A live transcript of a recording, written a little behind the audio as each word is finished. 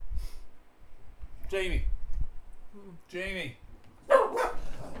Jamie. Jamie. I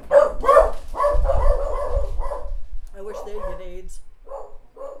wish they'd get AIDS.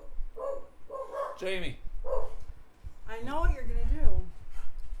 Jamie. I know what you're gonna do.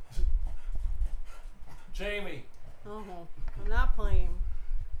 Jamie. Oh, I'm not playing.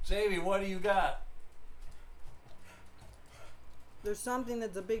 Jamie, what do you got? There's something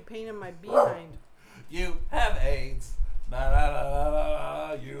that's a big pain in my behind. You have AIDS. Na na na na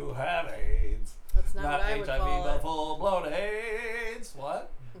na. You have AIDS. That's not what I would HIV, call but it. full-blown AIDS. What?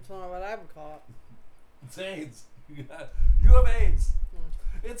 That's not what I would call it. It's AIDS. You have AIDS.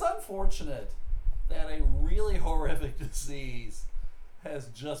 It's unfortunate that a really horrific disease has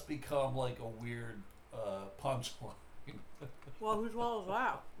just become like a weird punchline. Well, whose fault is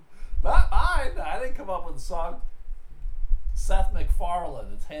that? Not mine. I didn't come up with the song. Seth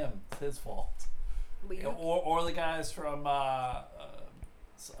MacFarlane. It's him. It's his fault. But you, Or the guys from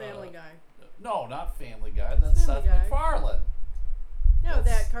Family Guy. No, not Family Guy. That's Family Seth Guy. MacFarlane. No,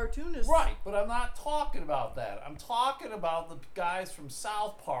 that cartoon is Right, but I'm not talking about that. I'm talking about the guys from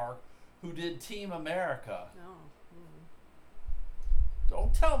South Park who did Team America. No.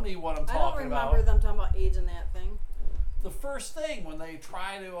 Don't tell me what I'm I don't talking remember about. them talking about AIDS and that thing. The first thing when they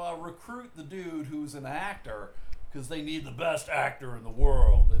try to recruit the dude who's an actor because they need the best actor in the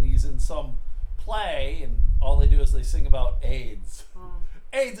world, and he's in some play, and all they do is they sing about AIDS. Oh.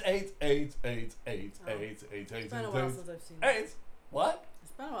 AIDS, AIDS, AIDS, AIDS, AIDS, Oh. AIDS, AIDS, AIDS, It's been a AIDS, while AIDS. since I've seen that. AIDS. What?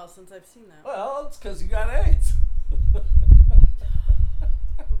 It's been a while since I've seen that. Well, it's because you got AIDS.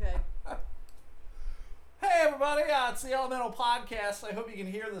 Okay. Hey everybody, it's the Elemental Podcast. I hope you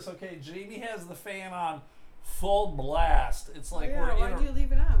can hear this okay. Jamie has the fan on full blast. It's like yeah, why we're do you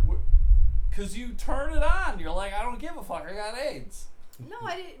leave it on? because you turn it on. You're like, I don't give a fuck. I got AIDS. No,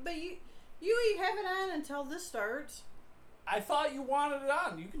 I didn't. But you have it on until this starts. I thought you wanted it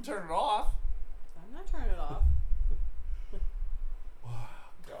on. You can turn it off. I'm not turning it off.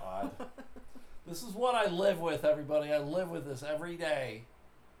 God. This is what I live with, everybody. I live with this every day.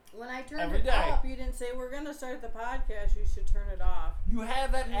 When I turned Every it day. up, you didn't say we're gonna start the podcast. You should turn it off. You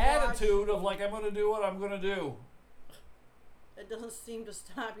have that You watch- attitude of like, I'm going to do what I'm going to do. It doesn't seem to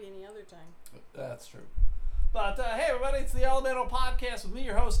stop you any other time. That's true. But hey, everybody, it's the Elemental Podcast with me,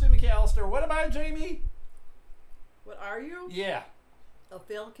 your host, Stu McAllister. What am I, Jamie? What are you? Yeah, A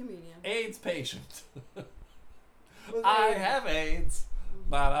failed comedian. AIDS patient. With I AIDS. have AIDS.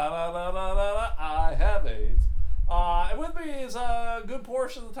 Na, na, na, na, na, na, na, I have AIDS. And with me is a good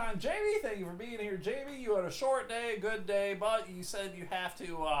portion of the time. Jamie, thank you for being here. Jamie, you had a short day, good day, but you said you have to,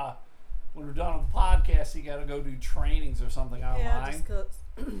 when we're done with the podcast, you got to go do trainings or something online. Yeah, just 'cause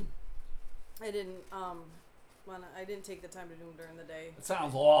I didn't I didn't take the time to do them during the day. It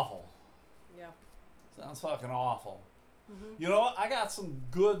sounds awful. Yeah. Sounds fucking awful. Mm-hmm. You know what? I got some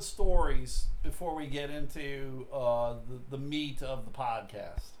good stories before we get into the meat of the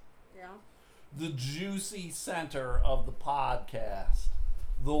podcast. Yeah. The juicy center of the podcast.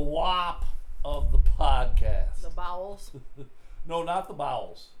 The wop of the podcast. The bowels. No, not the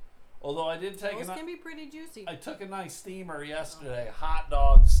bowels. Although I did take Those can be pretty juicy. I took a nice steamer yesterday. Hot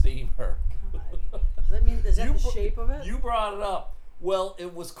dog steamer. God. Does that mean is that You the br- shape of it? You brought it up. Well,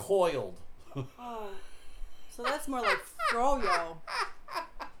 it was coiled. Oh. So that's more like froyo.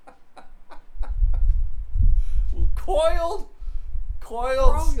 Coiled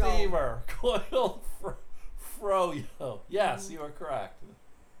Froyo. steamer. Coiled froyo. Yes, you are correct.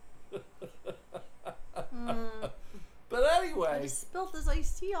 But I anyway, just spilled this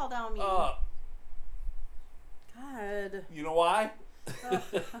iced tea all down me. God. you know why?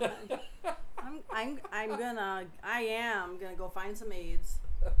 I am gonna go find some AIDS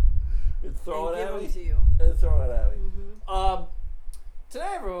And throw and it give at them me. to you. And throw it at me. Mm-hmm.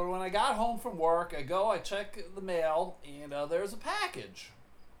 Today, everyone, when I got home from work, I check the mail, and there's a package.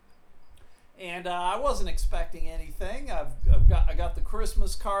 And I wasn't expecting anything. I got the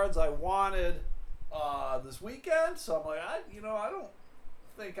Christmas cards I wanted this weekend, so I'm like, I don't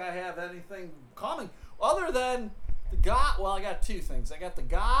think I have anything coming other than I got two things. I got the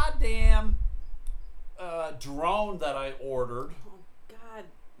goddamn drone that I ordered. Oh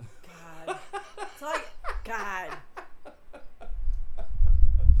God. It's like God.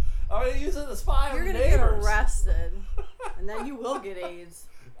 I'm gonna use it to spy You're on gonna neighbors. get arrested, and then you will get AIDS.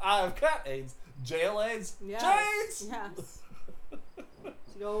 I've got AIDS. Jail AIDS. Yes. James. Yes.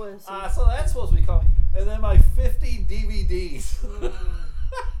 Let's go with some. So that's supposed to be coming. And then my 50 DVDs. God,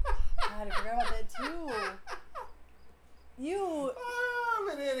 I forgot about that too. You I'm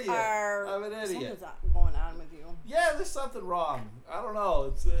an idiot. are. I'm an idiot. Something's going on with you. Yeah, there's something wrong. I don't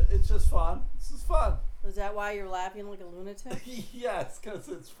know. It's just fun. This is fun. Is that why you're laughing like a lunatic? Yes, because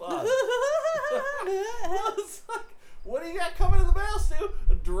it's fun. It's like, what do you got coming in the mail, Stu?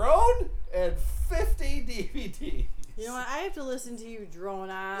 A drone and 50 DVDs. You know what? I have to listen to you drone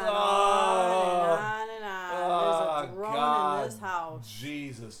on and Oh. on and on. There's a drone God. in this house.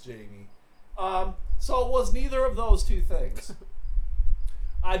 Jesus, Jamie. So it was neither of those two things.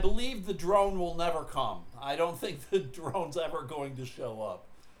 I believe the drone will never come. I don't think the drone's ever going to show up.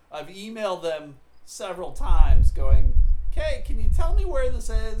 I've emailed them several times going, okay, can you tell me where this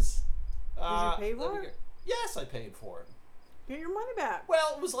is? Did you pay for it? Yes, I paid for it. Get your money back.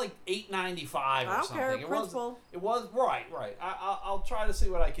 Well, it was like $8.95 or I don't something. care, It principal. was right. I'll try to see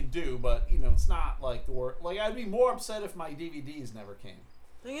what I can do, but it's not like the work. Like I'd be more upset if my DVDs never came.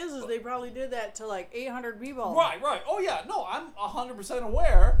 Thing is they probably did that to like 800 people. Right. Oh yeah, no, I'm 100%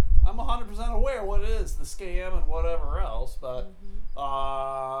 aware. I'm 100% aware what it is, the scam and whatever else, but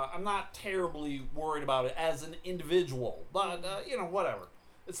I'm not terribly worried about it as an individual. But whatever.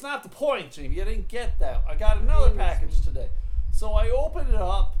 It's not the point, Jamie. I didn't get that. I got another package today. So I opened it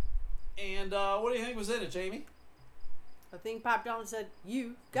up, and what do you think was in it, Jamie? A thing popped out and said,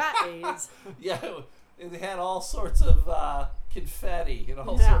 "You got AIDS." Yeah, it had all sorts of confetti and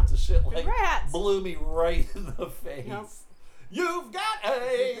all Yeah. sorts of shit. Like, Congrats. blew me right in the face. Yep. You've got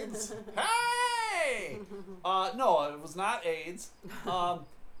AIDS! Hey! No, it was not AIDS.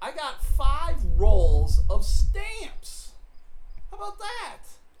 I got 5 rolls of stamps. How about that?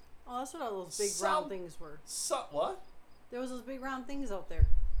 Oh, that's what all those big round things were. What? There was those big round things out there.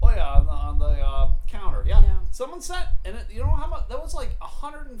 Oh yeah, on the counter. Yeah. Yeah. Someone sent, and you know how much? That was like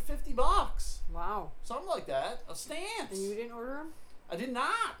 $150. Wow. Something like that. Of stamps. And you didn't order them? I did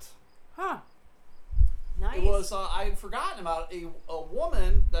not. Huh. Nice. It was I had forgotten about a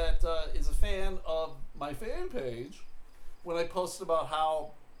woman that is a fan of my fan page when I posted about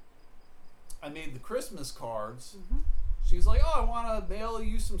how I made the Christmas cards. She was like, "Oh, I want to mail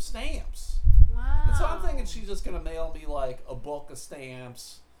you some stamps." Wow. And so I'm thinking she's just gonna mail me like a book of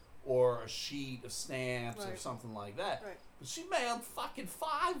stamps or a sheet of stamps or Right. something like that. Right. But she mailed fucking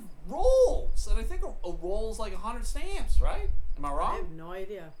 5 rolls, and I think a roll's like 100 stamps, right? Am I wrong? I have no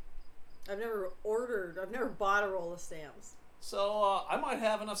idea. I've never bought a roll of stamps. So I might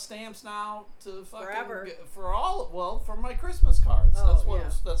have enough stamps now to fucking Forever. For my Christmas cards. Oh, That's what.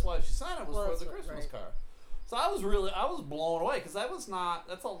 yeah. That's why she sent it was Well, for that's the what- Christmas right. card. So I was blown away because that's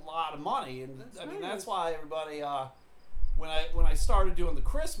a lot of money, and That's I mean nice. that's why everybody when I started doing the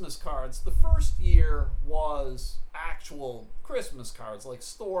Christmas cards, the first year was actual Christmas cards like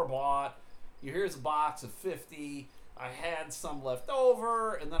store bought. Here's a box of 50. I had some left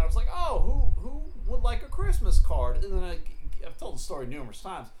over, and then I was like, oh, who would like a Christmas card? And then I've told the story numerous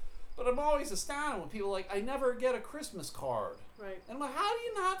times, but I'm always astounded when people are like, I never get a Christmas card. Right. And I'm like, how do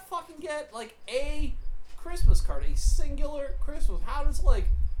you not fucking get like a Christmas card, a singular Christmas? How does like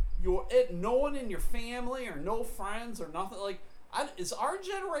no one in your family or no friends or nothing is our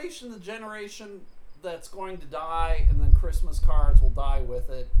generation the generation that's going to die, and then Christmas cards will die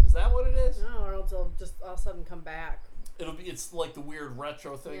with it? Is that what it is? No, or else they'll just all of a sudden come back. It's like the weird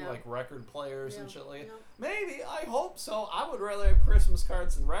retro thing, Yeah. like record players and Yeah. shit like that. Yeah. Maybe, I hope so. I would rather have Christmas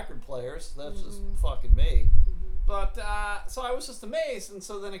cards than record players. That's just fucking me. But, so I was just amazed, and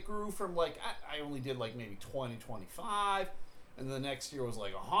so then it grew from like, I only did like maybe 20, 25, and the next year was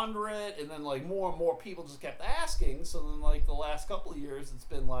like 100, and then like more and more people just kept asking, so then like the last couple of years it's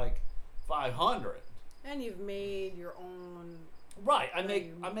been like 500. And you've made your own. Right, I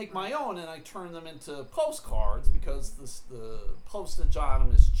make my own, and I turn them into postcards because the postage on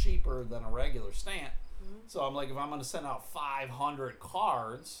them is cheaper than a regular stamp. So I'm like, if I'm going to send out 500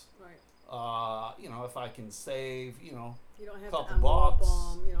 cards, Right. if I can save, You don't have couple to envelope bucks.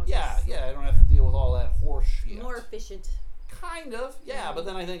 them. Yeah, just I don't have to deal with all that horse shit. More efficient. Kind of, yeah. But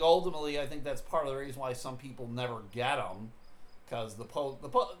then I think ultimately, that's part of the reason why some people never get them, because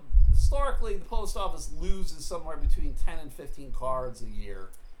historically the post office loses somewhere between 10 and 15 cards a year.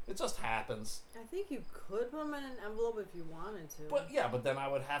 It just happens. I think you could put them in an envelope if you wanted to. But then I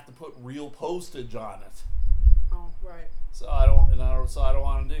would have to put real postage on it. Oh, right. So I don't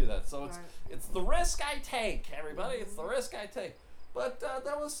want to do that. So Right. it's the risk I take, everybody. It's the risk I take. But that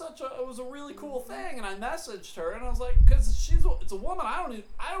was it was a really cool thing, and I messaged her, and I was like, because it's a woman. I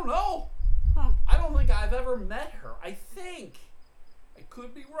don't know. Huh. I don't think I've ever met her. I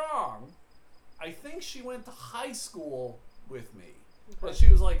could be wrong. I think she went to high school with me, but she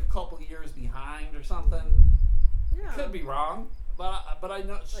was like a couple years behind or something. Yeah. Could be wrong, but I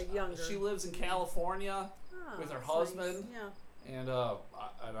know Like younger. she lives in California Ah, with her that's husband. nice. Yeah.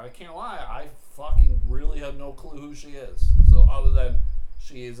 And I can't lie, I fucking really have no clue who she is. So other than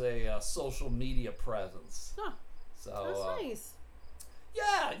she is a social media presence. Huh. So That's nice.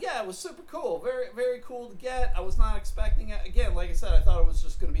 yeah, it was super cool. Very, very cool to get. I was not expecting it. Again, like I said, I thought it was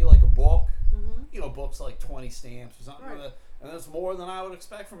just going to be like a book. Mm-hmm. You know, books like 20 stamps or something. Right. And that's more than I would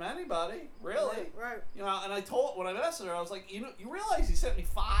expect from anybody, really. Right. You know, and when I messaged her, I was like, you realize he sent me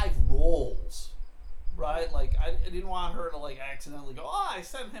 5 rolls, right? Like, I didn't want her to, like, accidentally go, oh, I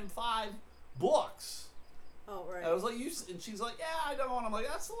sent him 5 books. Oh, right. I was like, and she's like, yeah, I don't. I'm like,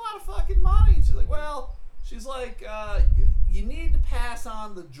 that's a lot of fucking money. And she's like, well, she's like, you need to pass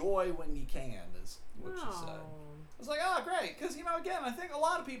on the joy when you can, is what she said. I was like, oh, great. Because, again, I think a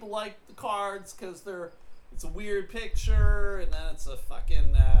lot of people like the cards because it's a weird picture, and then it's a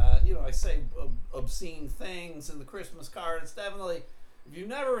fucking, I say obscene things in the Christmas card. It's definitely, if you've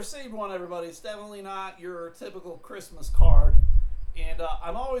never received one, everybody, it's definitely not your typical Christmas card. And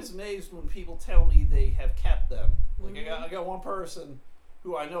I'm always amazed when people tell me they have kept them. Like, I got one person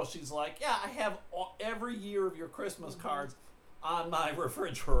who I know, she's like, yeah, I have every year of your Christmas cards on my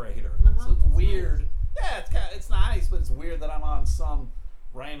refrigerator. So it's weird. Nice. Yeah, it's nice, but it's weird that I'm on some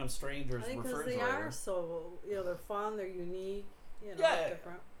random stranger's I think because refrigerator. they are so, they're fun, they're unique, Yeah.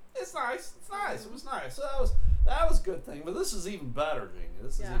 different. It's nice. It's nice. It was nice. So that was a good thing. But this is even better, Gina.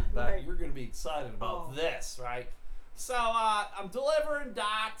 This is Yeah, even better. right. You're going to be excited about this, right? So I'm delivering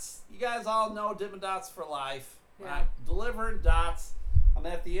dots. You guys all know Dippin' Dots for life. Yeah. Right? Delivering dots. I'm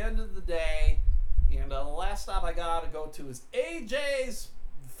at the end of the day, and the last stop I got to go to is AJ's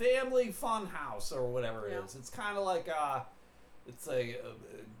Family Fun House or whatever it is. It's kind of like it's a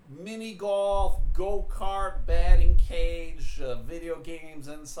mini golf, go-kart, batting cage, video games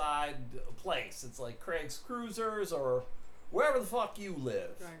inside a place. It's like Craig's Cruisers or wherever the fuck you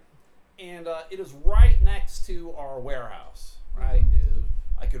live. Right. And it is right next to our warehouse, right?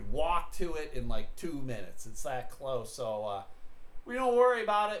 I could walk to it in like 2 minutes. It's that close. So we don't worry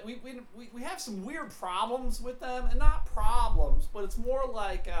about it. We have some weird problems with them, and not problems, but it's more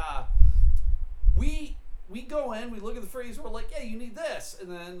like we go in, we look at the freezer, we're like, yeah, you need this,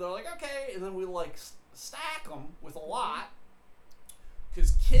 and then they're like, okay, and then we like stack them with a lot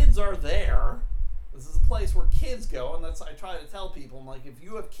because kids are there. This is a place where kids go, and I try to tell people, I'm like, if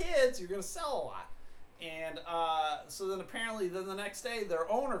you have kids, you're gonna sell a lot. And so then apparently, then the next day,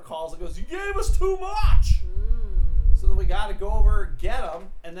 their owner calls and goes, you gave us too much. So then we got to go over, get them,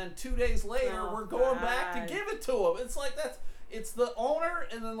 and then 2 days later, we're going back to give it to them. It's like it's the owner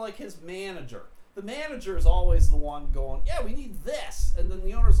and then like his manager. The manager is always the one going, yeah, we need this. And then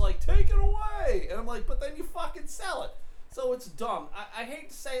the owner's like, take it away. And I'm like, but then you fucking sell it. So it's dumb. I hate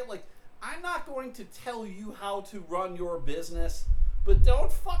to say it, like, I'm not going to tell you how to run your business, but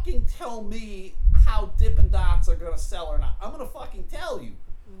don't fucking tell me how Dippin' Dots are going to sell or not. I'm going to fucking tell you.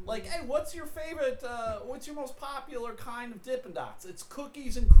 Like, hey, what's your favorite, what's your most popular kind of Dippin' Dots? It's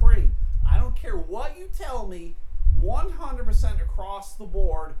cookies and cream. I don't care what you tell me, 100% across the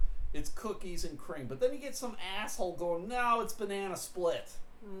board, it's cookies and cream. But then you get some asshole going, no, it's banana split.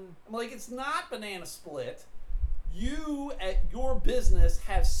 I'm like, it's not banana split. You, at your business,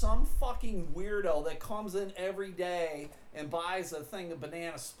 have some fucking weirdo that comes in every day and buys a thing of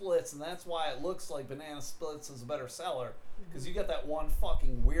banana splits, and that's why it looks like banana splits is a better seller, because you got that one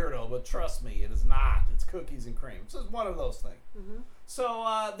fucking weirdo, but trust me, it is not. It's cookies and cream. It's just one of those things.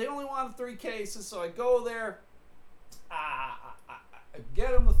 So they only wanted 3 cases, so I go there, I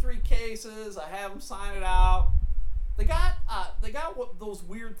get them the 3 cases, I have them sign it out. They got those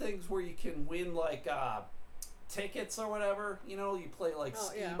weird things where you can win, like, tickets or whatever, you play like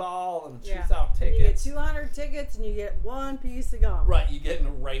skee-ball and shoots out tickets. You get 200 tickets and you get 1 piece of gum. Right, you get an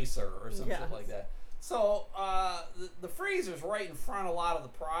eraser or some shit like that. So the freezer's right in front of a lot of the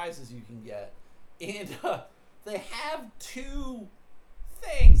prizes you can get, and they have 2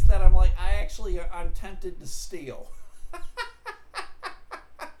 things that I'm tempted to steal.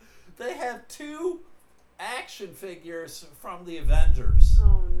 They have 2 action figures from the Avengers.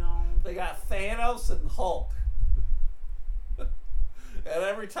 Oh no. They got Thanos and Hulk. And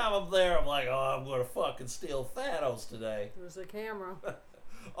every time I'm there, I'm like, oh, I'm going to fucking steal Thanos today. There's a camera.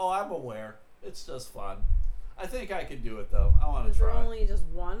 Oh, I'm aware. It's just fun. I think I could do it, though. I want to try. Is there only just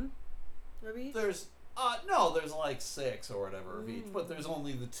 1 of each? There's, no, there's like 6 or whatever of each, but there's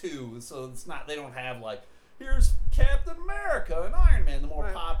only the 2, so it's not, they don't have like, here's Captain America and Iron Man, the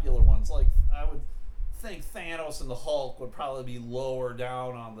more popular ones. Like, I would think Thanos and the Hulk would probably be lower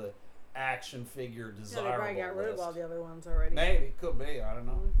down on the action figure desirable they probably got rid of list. all the other ones already. Maybe, could be, I don't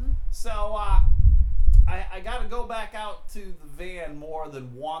know. So I got to go back out to the van more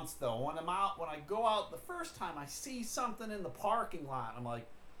than once though. When I go out the first time, I see something in the parking lot. I'm like,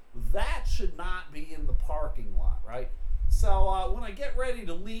 that should not be in the parking lot, right? So when I get ready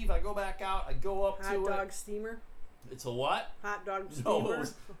to leave, I go back out. I go up to it. Hot dog steamer. It's a what? Hot dog steamer.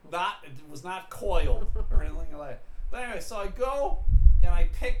 No, it was not coiled or anything like that. But anyway, so I go and I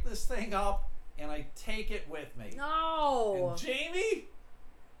pick this thing up and I take it with me. No. And Jamie,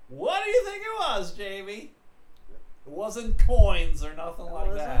 what do you think it was, Jamie? It wasn't coins or nothing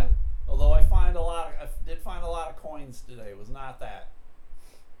like that. Although I did find a lot of coins today. It was not that.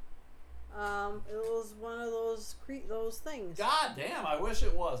 It was one of those things. God damn, I wish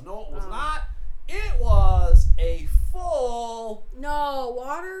it was. No, it was not. It was a full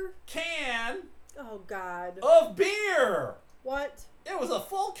water. can Oh God. of beer. What? It was a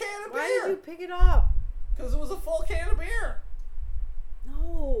full can of Why beer. did you pick it up? Because it was a full can of beer.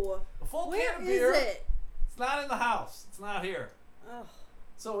 No. A full Where can of beer. is it? It's not in the house. It's not here. Oh,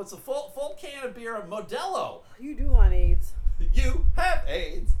 So it's a full can of beer of Modelo. you do want AIDS. You have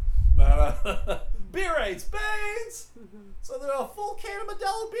AIDS. Beer AIDS, Bates. So there's a full can of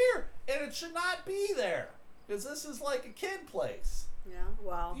Modelo beer, and it should not be there because this is like a kid place. Yeah.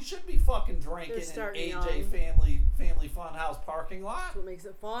 Well, You shouldn't be fucking drinking in starting AJ young. Family Fun House parking lot. that's what makes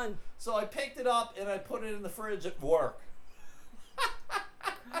it fun. So I picked it up and I put it in the fridge at work.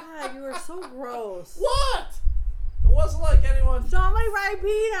 God, you are so gross. What? It wasn't like anyone. Somebody write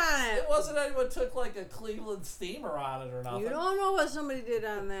peed on It it. wasn't anyone took like a Cleveland steamer on it or nothing. You don't know what somebody did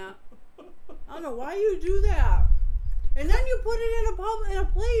on that. I don't know why you do that. And then you put it in a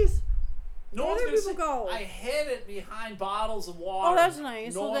place. No Where one's do gonna people see. go? I hid it behind bottles of water. Oh, that's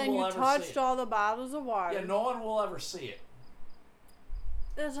nice. No So one then will you ever see touched it. all the bottles of water. Yeah, no one will ever see it.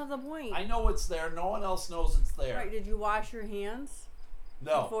 That's not the point. I know it's there. No one else knows it's there. Right? Did you wash your hands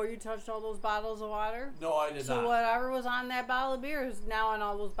No. before you touched all those bottles of water? No, I did So not. whatever was on that bottle of beer is now on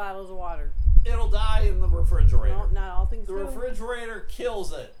all those bottles of water. It'll die in the refrigerator. No, not all things The do. refrigerator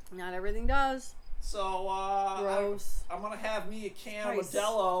kills it. Not everything does. So, Gross. I'm going to have me a can of Nice.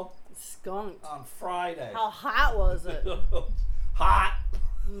 Modelo Skunked. on Friday. How hot was it? Hot.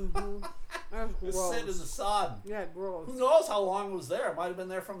 Mm-hmm. That's Just sit in the gross. sun. Yeah, gross. Who knows how long it was there? It might have been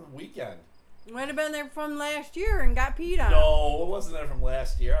there from the weekend. Might have been there from last year and got peed on. No, it wasn't there from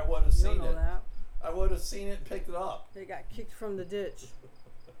last year. I would have You don't seen know it. that. I would have seen it and picked it up. They got kicked from the ditch.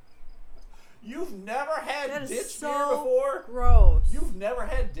 You've never had That is ditch so beer before? gross. You've never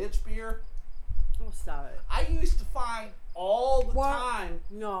had ditch beer? Oh, stop it. I used to find all the What? time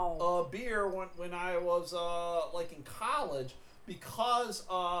No. beer when I was like in college because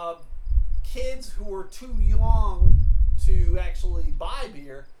kids who were too young to actually buy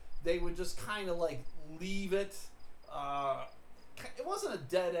beer, they would just kind of like leave it. It wasn't a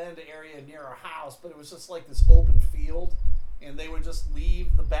dead end area near our house, but it was just like this open field, and they would just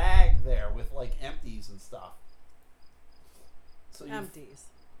leave the bag there with like empties and stuff. So you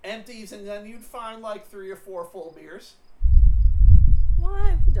Empties. and then you'd find like 3 or 4 full beers.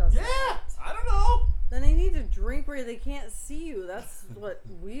 What? Who does Yeah, that? I don't know. Then they need to drink where they can't see you. That's what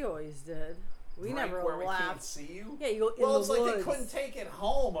we always did. We Drink never where we can't left. see you. Yeah, you go in Well, the it's woods. like they couldn't take it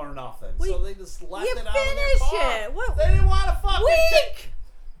home or nothing, Wait, so they just left you it out in their finish car. it. What? They didn't want to fucking Weak.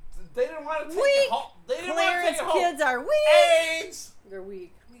 They didn't want to take Weak. it home. They didn't want to Clarence take it home. kids are weak. AIDS. They're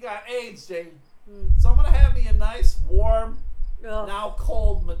weak. We got AIDS, Jane. Mm. So I'm gonna have me a nice, warm, Ugh. now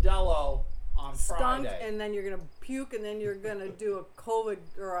cold Modelo on Skunk, Friday. and then you're gonna puke, and then you're gonna do a COVID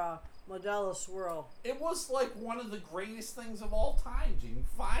or a Modelo swirl. It was like one of the greatest things of all time, Gene.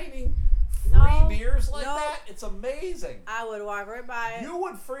 Finding free No, beers like no. that, it's amazing. I would walk right by it. You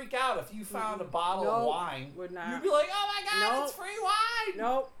would freak out if you found a bottle of Nope, wine. would not. You'd be like, "Oh my God, Nope. it's free wine!"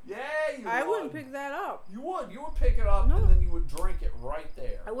 Nope. Yeah, you I would. wouldn't pick that up. You would. You would pick it up No. and then you would drink it right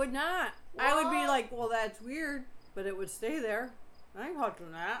there. I would not. I would be What? like, well, that's weird, but it would stay there. I ain't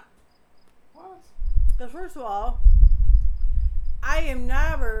touching that. What? Because first of all, I am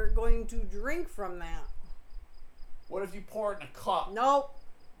never going to drink from that. What if you pour it in a cup? Nope.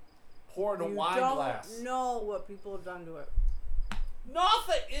 Pour it in a You wine don't glass? know what people have done to it.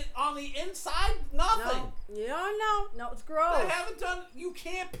 Nothing. On the inside, nothing. No. Yeah, no, it's gross. They haven't done. You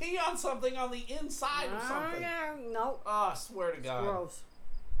can't pee on something on the inside of something. Yeah, nope. Oh, I swear to It's God. gross.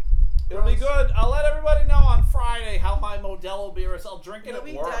 It'll be good. I'll let everybody know on Friday how my Modelo beer is. I'll drink it You'll at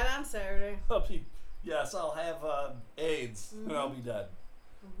be work. dead on Saturday. Yes, I'll have AIDS and I'll be dead.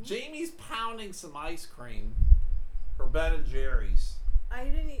 Jamie's pounding some ice cream for Ben and Jerry's. I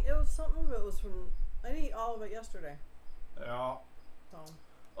didn't eat. It was something of it was from. I didn't eat all of it yesterday. Yeah. So.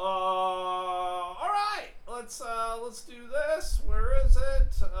 All right. Let's do this. Where is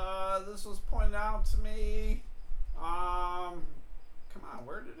it? This was pointed out to me. Come on,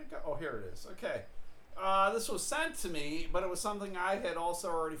 where did it go? Oh, here it is. Okay. This was sent to me, but it was something I had also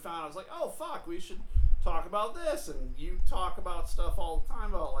already found. I was like, oh fuck, we should talk about this. And you talk about stuff all the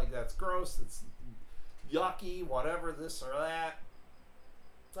time about like that's gross. It's yucky, whatever, this or that.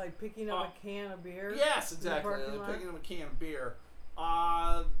 Like picking up a can of beer. Yes, in the exactly. parking lot? Picking up a can of beer.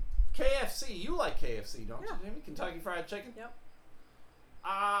 KFC. You like KFC, don't Yeah. you, Jamie? Kentucky Fried Chicken? Yep.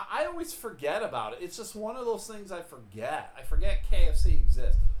 I always forget about it. It's just one of those things I forget. I forget KFC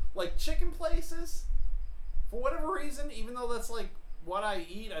exists. Like chicken places, for whatever reason, even though that's like what I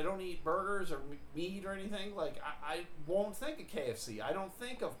eat, I don't eat burgers or meat or anything. Like I won't think of KFC. I don't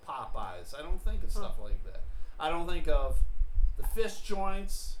think of Popeyes. I don't think of stuff like that. I don't think of the fish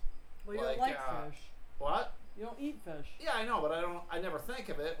joints. Well, you don't like fish. What? You don't eat fish. Yeah, I know, but I never think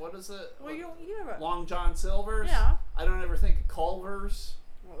of it. What is it? Well, you never. Long John Silver's? Yeah. I don't ever think of Culver's.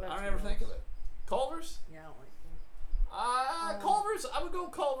 Well, that's I don't ever gross. think of it. Culver's? Yeah, I don't like Culver's. I would go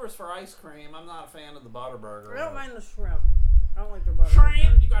Culver's for ice cream. I'm not a fan of the Butterburger. I don't mind the shrimp. I don't like the butter.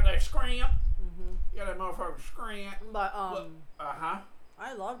 Shrimp. You got that shrimp. Mm-hmm. You got that motherfucker shrimp. But Uh-huh.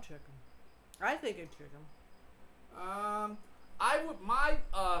 I love chicken. I think it's chicken. My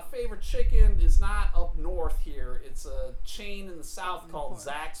favorite chicken is not up north here. It's a chain in the south called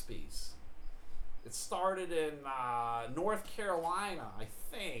Zaxby's. It started in North Carolina, I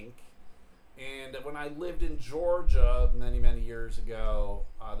think. And when I lived in Georgia many, many years ago,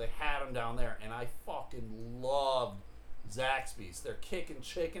 they had them down there. And I fucking loved Zaxby's. Their kickin'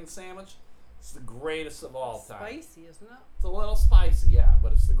 chicken sandwich. It's the greatest of all time. Spicy, isn't it? It's a little spicy, yeah,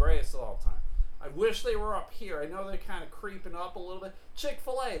 but it's the greatest of all time. I wish they were up here. I know they're kind of creeping up a little bit.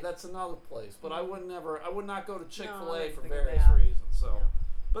 Chick-fil-A, that's another place, but I would not go to Chick-fil-A for various reasons. So, Yeah.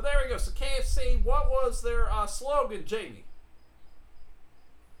 But there we go. So KFC, what was their slogan, Jamie?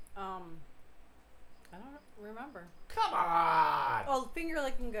 I don't remember. Come on. Oh, finger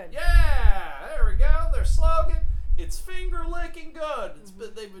licking good. Yeah, there we go. Their slogan, it's finger licking good.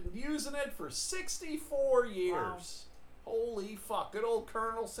 They've been using it for 64 years. Wow. Holy fuck. Good old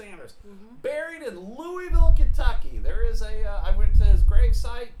Colonel Sanders. Mm-hmm. Buried in Louisville, Kentucky. There is I went to his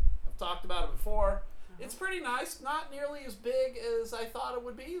gravesite. I've talked about it before. It's pretty nice. Not nearly as big as I thought it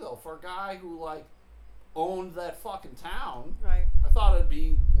would be, though, for a guy who, like, owned that fucking town. Right. I thought it'd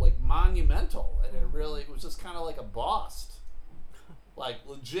be, like, monumental. And it was just kind of like a bust. Like,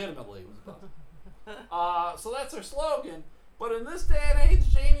 legitimately, it was a bust. So that's their slogan. But in this day and age,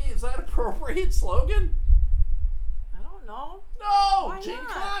 Jamie, is that appropriate slogan? I don't know. No! Why Jamie, not?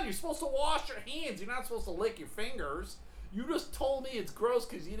 come on. You're supposed to wash your hands. You're not supposed to lick your fingers. You just told me it's gross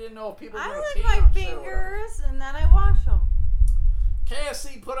because you didn't know if people were I going to lick pee my on shit or whatever. fingers and then I wash them.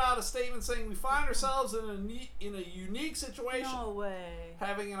 KFC put out a statement saying we find ourselves in a unique situation, No way.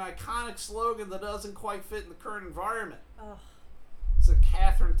 having an iconic slogan that doesn't quite fit in the current environment. Ugh. Said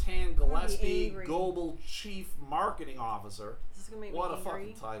Catherine Tan gonna be Gillespie, angry. Global Chief Marketing Officer. This is gonna make What me a angry.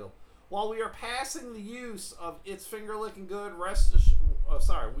 fucking title. While we are passing the use of It's Finger Licking Good,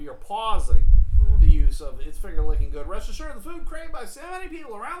 we are pausing the use of It's Finger Licking Good. Rest assured, the food craved by so many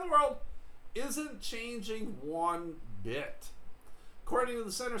people around the world isn't changing one bit. According to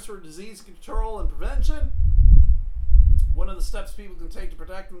the Centers for Disease Control and Prevention, one of the steps people can take to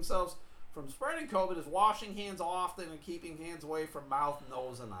protect themselves from spreading COVID is washing hands often and keeping hands away from mouth,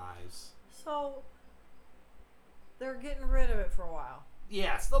 nose, and eyes. So they're getting rid of it for a while.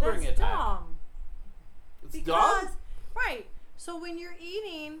 Yes, they'll bring it That's back. dumb. It's Because dumb? right. So when you're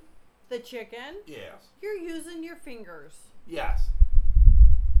eating the chicken, Yes. you're using your fingers. Yes.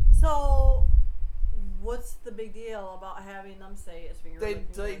 So what's the big deal about having them say it's finger licking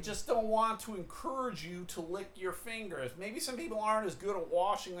They good? just don't want to encourage you to lick your fingers. Maybe some people aren't as good at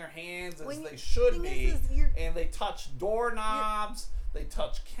washing their hands as When they should thing be, is you're- and they touch doorknobs, they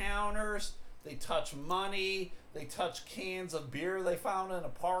touch counters, they touch money, they touch cans of beer they found in a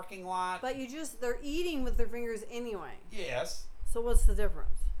parking lot. But they're eating with their fingers anyway. Yes. So what's the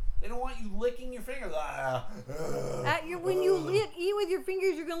difference? They don't want you licking your fingers. When you eat with your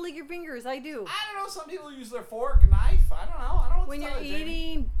fingers, you're gonna lick your fingers. I do. I don't know. Some people use their fork and knife. I don't know. I don't know what When to you're tell you, Jamie.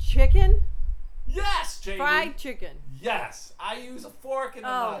 eating chicken, Yes, Jamie. fried chicken. Yes, I use a fork and a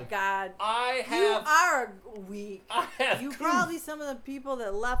Oh knife. God. I You have. are weak. I have. You goof. probably some of the people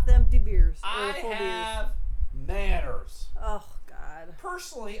that left empty beers. Or I full beers. have manners. Oh God.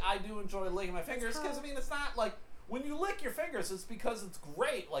 Personally, I do enjoy licking my fingers because I mean it's not like when you lick your fingers, it's because it's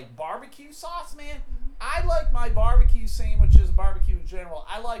great. Like barbecue sauce, man. I like my barbecue sandwiches, barbecue in general.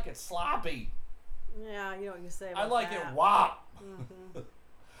 I like it sloppy. Yeah, you know what you say I about like that. it wop. Mhm.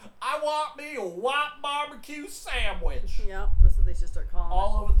 I want me a wop barbecue sandwich. Yep, that's what they should start calling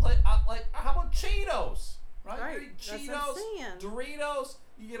All over the place. How about Cheetos? Right? Right, You eat that's Cheetos, what I'm saying. Doritos.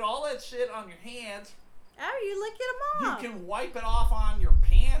 You get all that shit on your hands. it. Oh, you lick it You off. can wipe it off on your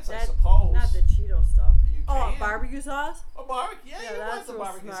pants, I That- suppose. Not the Cheeto stuff. You can. barbecue sauce? A barbecue? Yeah, Yeah, you wipe that's the real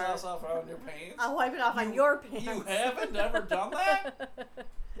barbecue smart. sauce off on your pants. I'll wipe it off on your pants. You haven't never done that?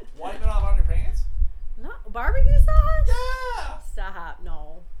 Wipe it off on your pants? No, barbecue sauce? Yeah! Stop,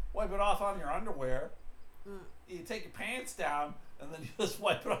 no. Wipe it off on your underwear. Mm. You take your pants down, and then you just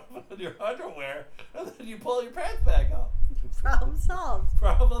wipe it off on your underwear, and then you pull your pants back up. Problem solved.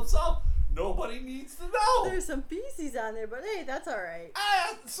 Problem solved. Nobody needs to know. There's some feces on there, but hey, that's all right.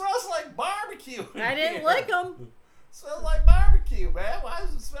 Ah, it smells like barbecue. in I didn't here. lick them. Smells like barbecue, man. Why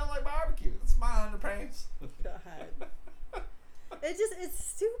does it smell like barbecue? It's my underpants. God. It's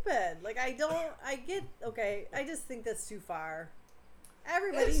stupid. Like, I just think that's too far.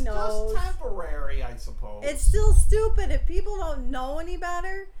 Everybody It's knows. just temporary, I suppose. It's still stupid. If people don't know any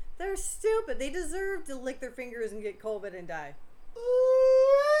better, they're stupid. They deserve to lick their fingers and get COVID and die.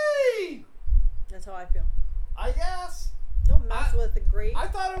 Ooh-wee. That's how I feel. I guess. Don't mess with the great. I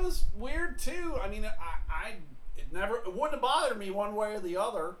thought it was weird too. I mean, it wouldn't have bothered me one way or the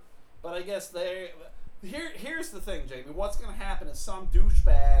other, but I guess here's the thing, Jamie. What's going to happen is some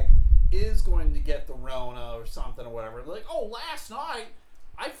douchebag is going to get the Rona or something or whatever. Like, oh, last night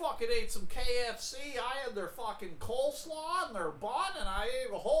I fucking ate some KFC. I had their fucking coleslaw and their bun, and I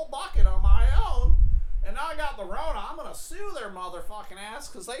ate a whole bucket on my own. And now I got the Rona. I'm gonna sue their motherfucking ass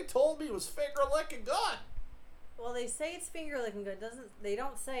because they told me it was finger licking good. Well, they say it's finger licking good. They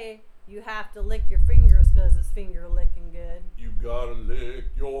don't say you have to lick your fingers because it's finger licking good. You gotta lick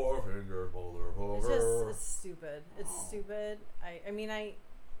your fingers, motherfucker. It's stupid. It's stupid.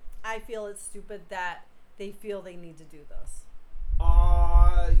 I feel it's stupid that they feel they need to do this.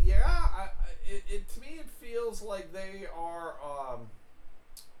 Yeah. To me, it feels like they are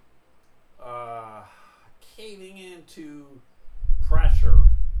caving into pressure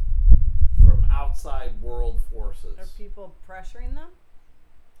from outside world forces. Are people pressuring them?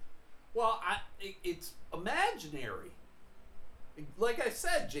 Well, it's imaginary. Like I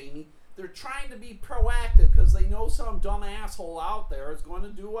said, Jamie, they're trying to be proactive because they know some dumb asshole out there is going to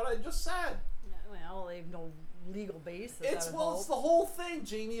do what I just said. Well, they have no legal basis. It's I would the hope. whole thing,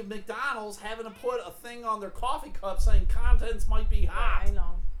 Jamie, of McDonald's having to put a thing on their coffee cup saying contents might be hot. I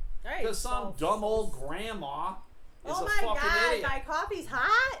know. Right. Because some dumb old grandma is Oh a my fucking God, idiot. my coffee's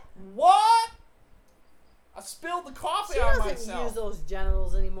hot. What? I spilled the coffee She on doesn't myself. use those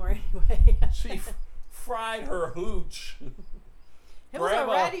genitals anymore anyway. She fried her hooch. It was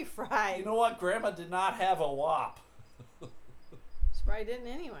Grandma, already fried. You know what? Grandma did not have a wop. She probably didn't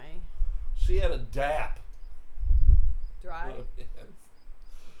anyway. She had a dap. Dry.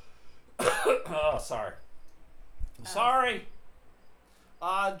 Oh, sorry. Sorry.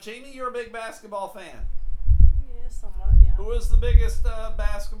 Jamie, you're a big basketball fan. Yeah, somewhat, yeah. Who is the biggest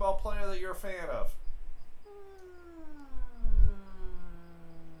basketball player that you're a fan of?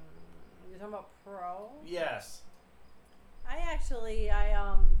 You're talking about pro? Yes.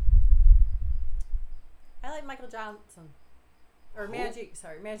 I like Michael Johnson. Or Who? Magic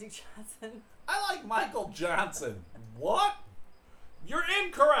Johnson. I like Michael Johnson. What? You're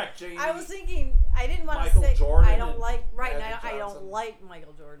incorrect, Jamie. I was thinking, I didn't want to Michael say, Jordan I don't and like, right Magic now, I Johnson. don't like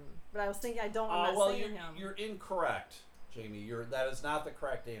Michael Jordan. But I was thinking, I'm not well, saying him. you're incorrect, Jamie. That is not the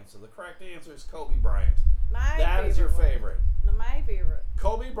correct answer. The correct answer is Kobe Bryant. That is your favorite. No, my favorite.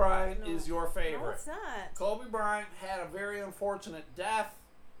 Kobe Bryant No. is your favorite. No, it's not. Kobe Bryant had a very unfortunate death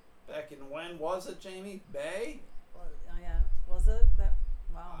back in when was it, Jamie? May? Well, oh, yeah. Was it?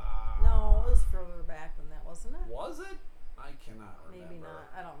 Wow. No, it was further back than that, wasn't it? Was it? I cannot remember. Maybe not.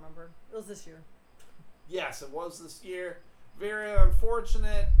 I don't remember. It was this year. Yes, it was this year. Very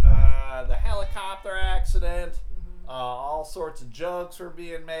unfortunate. The helicopter accident. Mm-hmm. All sorts of jokes were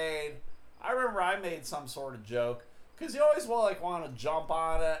being made. I remember I made some sort of joke because you always want to jump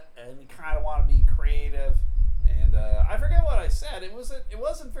on it and you kind of want to be creative. And I forget what I said. It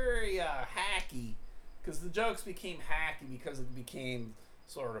wasn't very hacky because the jokes became hacky because it became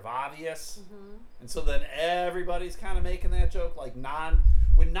sort of obvious. Mm-hmm. And so then everybody's kind of making that joke. Like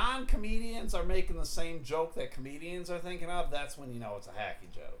when non-comedians are making the same joke that comedians are thinking of, that's when you know it's a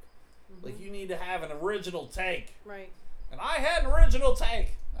hacky joke. Mm-hmm. Like you need to have an original take. Right. And I had an original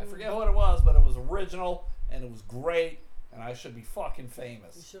take. I forget what it was, but it was original and it was great. And I should be fucking You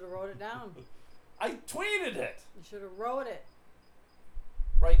famous. should have wrote it down. I tweeted it. You should have wrote it.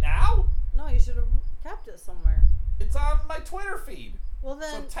 Right now? No, you should have kept it somewhere. It's on my Twitter feed. Well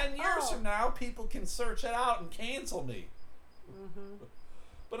then. So 10 years oh. from now, people can search it out and cancel me. Mm-hmm.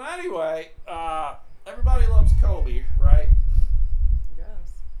 But anyway, everybody loves Kobe, right?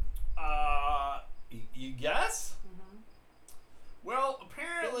 Yes. You guess? Mm-hmm. Well, Did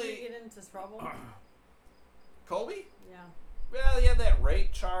apparently, you get into trouble? Kobe? Yeah. Well, he had that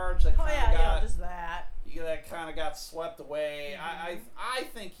rape charge that Oh kind of yeah, got. just that. that kind of got swept away. I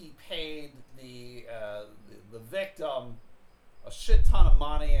think he paid the victim a shit ton of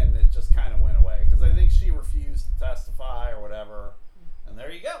money, and it just kind of went away because I think she refused to testify or whatever. And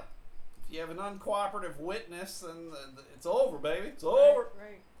there you go. If you have an uncooperative witness, then it's over, baby. It's over.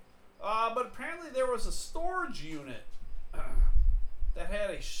 Right. But apparently there was a storage unit that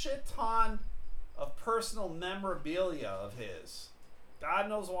had a shit ton of personal memorabilia of his. God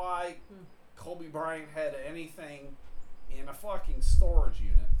knows why Kobe Bryant had anything in a fucking storage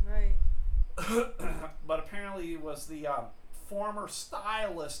unit. Right. But apparently he was the former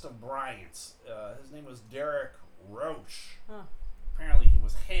stylist of Bryant's. His name was Derek Roche. Huh. Apparently he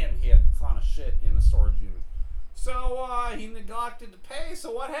was him. He had a ton of shit in the storage unit. So he neglected to pay.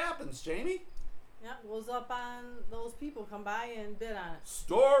 So what happens, Jamie? Yeah, goes up on those people come by and bid on it.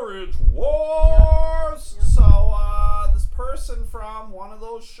 Storage Wars! Yep. So, this person from one of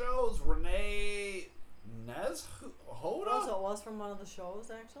those shows, Renee Nezhoda? Oh, so it was from one of the shows,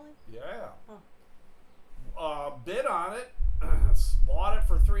 actually? Yeah. Huh. Bid on it, bought it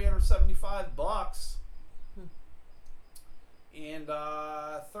for $375, and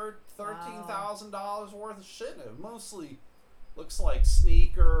 $13,000 worth of shit in it. Mostly looks like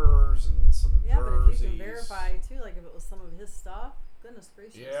sneakers and some Yeah, jerseys. but if you can verify, too, like if it was some of his stuff, goodness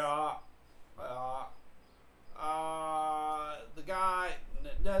gracious. Yeah. The guy,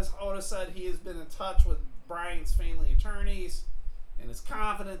 Nezhoda, said he has been in touch with Bryant's family attorneys and is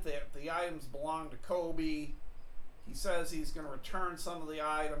confident that the items belong to Kobe. He says he's going to return some of the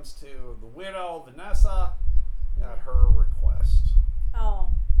items to the widow, Vanessa, at her request. Oh.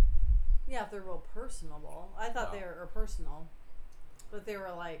 Yeah, if they're real personable. I thought No. they were personal. But they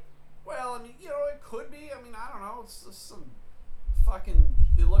were like... Well, I mean, it could be. I mean, I don't know. It's just some fucking...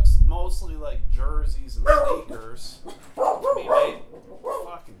 It looks mostly like jerseys and sneakers. I mean, maybe...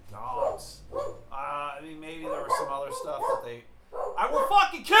 Fucking dogs. I mean, maybe there was some other stuff that they... I will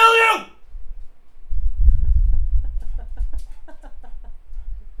fucking kill you!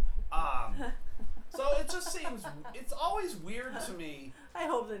 So it just seems... It's always weird to me I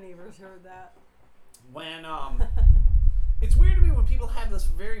hope the neighbors heard that. when, it's weird to me when people have this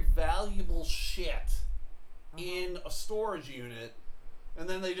very valuable shit in a storage unit and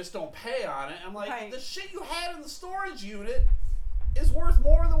then they just don't pay on it. I'm like, Right. the shit you had in the storage unit is worth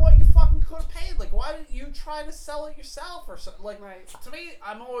more than what you fucking could have paid. Like, why didn't you try to sell it yourself or something? Like, Right. to me,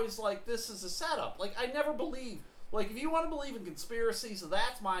 I'm always like, this is a setup. Like, I never believe. Like, if you want to believe in conspiracies,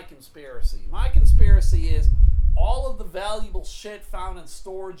 that's my conspiracy. My conspiracy is all of the valuable shit found in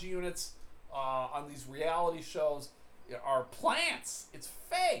storage units on these reality shows are plants. It's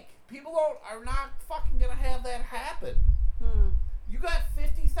fake. People are not fucking gonna have that happen. You got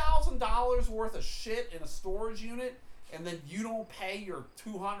 $50,000 worth of shit in a storage unit, and then you don't pay your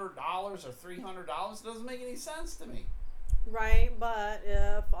 $200 or $300. It doesn't make any sense to me. Right, but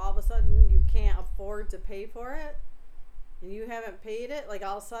if all of a sudden you can't afford to pay for it, and you haven't paid it, like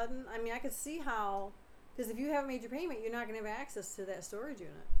all of a sudden, I mean, I could see how, because if you haven't made your payment, you're not going to have access to that storage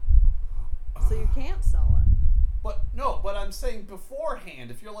unit. So you can't sell it. But I'm saying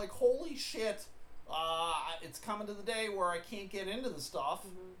beforehand, if you're like, holy shit, it's coming to the day where I can't get into the stuff,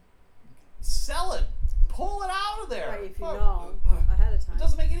 sell it. Pull it out of there. Right, if you know ahead of time. It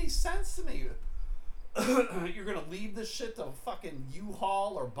doesn't make any sense to me. You're gonna leave this shit to fucking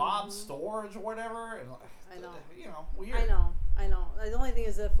U-Haul or Bob's Storage or whatever, and I know. Weird. I know. The only thing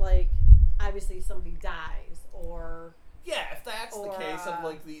is if, like, obviously somebody dies or... Yeah, if that's the case of,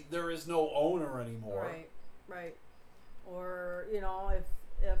 like, there is no owner anymore. Right. Or, if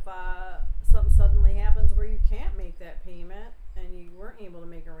something suddenly happens where you can't make that payment and you weren't able to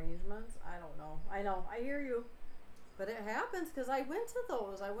make arrangements, I don't know. I know. I hear you. But it happens because I went to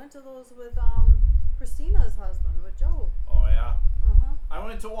those. I went to those with Christina's husband, with Joe. Oh, yeah? Uh-huh. I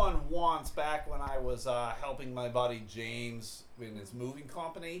went to one once back when I was helping my buddy James in his moving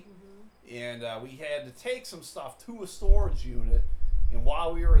company. And we had to take some stuff to a storage unit. And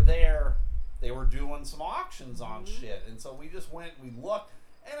while we were there, they were doing some auctions on shit. And so we just went, we looked,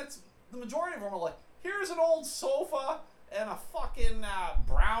 and it's the majority of them are like, here's an old sofa and a fucking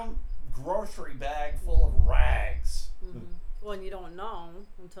brown grocery bag full of rags. Well, and you don't know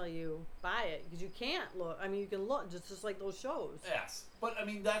until you buy it because you can't look. I mean, you can look just like those shows. Yes, but I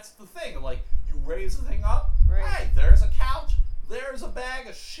mean that's the thing. Like you raise the thing up. Right. Hey, there's a couch. There's a bag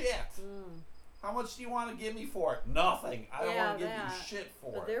of shit. How much do you want to give me for it? Nothing. I don't want to give you shit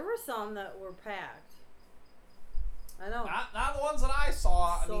for But it. there were some that were packed. I know. Not the ones that I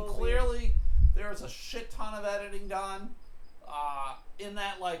saw. So I mean, clearly there was a shit ton of editing done. In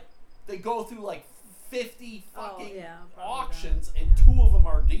that, like, they go through like 50 fucking auctions, and 2 of them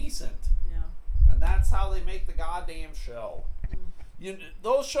are decent. Yeah. And and that's how they make the goddamn show.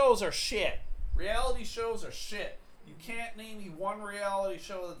 Those shows are shit. Reality shows are shit. You can't name me one reality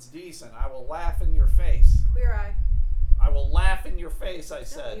show that's decent. I will laugh in your face. Queer Eye. I will laugh in your face, I No,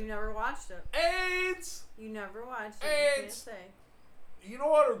 said. you never watched it. AIDS! You never watched it. You can't AIDS! say. You know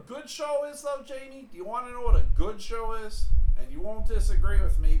what a good show is, though, Jamie? Do you want to know what a good show is? And you won't disagree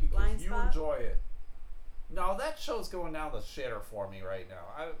with me because Blind you Spot? enjoy it. No, that show's going down the shitter for me right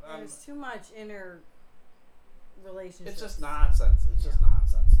now. There's too much inner relationships. It's just nonsense. It's just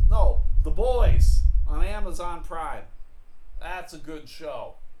nonsense. No, The Boys on Amazon Prime. That's a good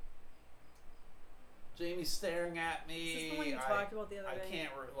show. Jamie's staring at me. Is this the one you talked about the other day? I can't,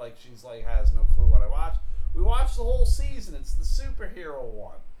 she's like, has no clue what I watched. We watched the whole season. It's the superhero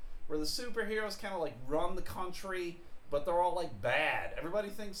one, where the superheroes kind of like run the country, but they're all like bad. Everybody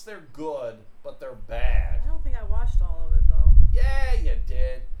thinks they're good, but they're bad. I don't think I watched all of it though. Yeah, you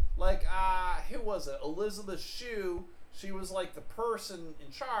did. Like, who was it? Elizabeth Shue. She was like the person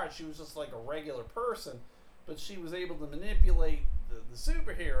in charge. She was just like a regular person, but she was able to manipulate the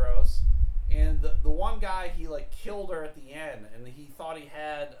superheroes. And the one guy, he like killed her at the end, and he thought he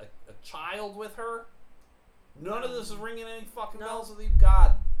had a child with her. None of this is ringing any fucking bells with you.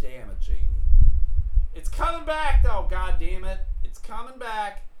 God damn it, Jamie. It's coming back though. God damn it, it's coming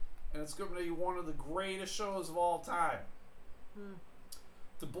back, and it's going to be one of the greatest shows of all time.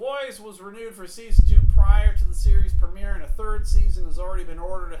 The Boys was renewed for season 2 prior to the series premiere, and a third season has already been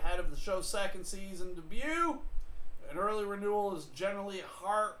ordered ahead of the show's second season debut. An early renewal is generally a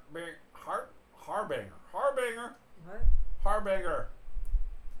harbinger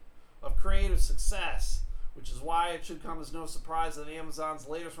of creative success, which is why it should come as no surprise that Amazon's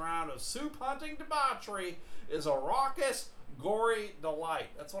latest round of soup-hunting debauchery is a raucous, gory delight.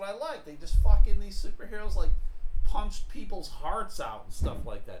 That's what I like. They just fucking, these superheroes, like, punched people's hearts out and stuff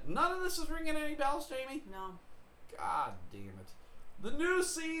like that. None of this is ringing any bells, Jamie? No. God damn it. The new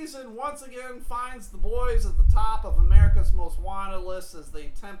season once again finds the boys at the top of America's Most Wanted list as they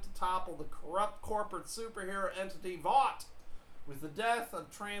attempt to topple the corrupt corporate superhero entity Vought. With the death of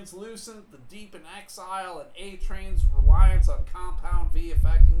Translucent, the Deep in exile, and A-Train's reliance on Compound V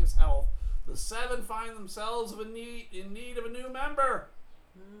affecting his health, the Seven find themselves in need of a new member.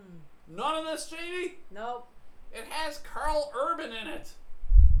 None of this, Jamie? Nope. It has Carl Urban in it.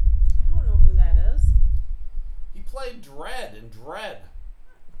 I don't know who that is. He played Dredd in Dredd.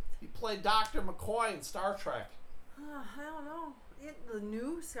 He played Dr. McCoy in Star Trek. I don't know. The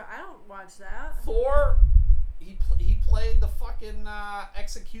new I don't watch that. Thor, he played the fucking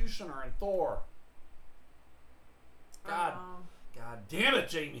executioner in Thor. God damn it,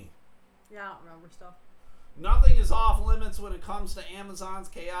 Jamie. Yeah, I don't remember stuff. Nothing is off limits when it comes to Amazon's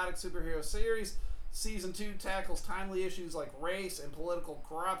chaotic superhero series. Season 2 tackles timely issues like race and political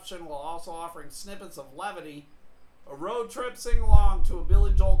corruption while also offering snippets of levity. A road trip sing-along to a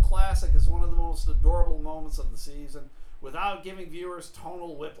Billy Joel classic is one of the most adorable moments of the season, without giving viewers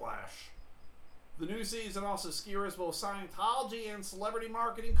tonal whiplash. The new season also skewers both Scientology and celebrity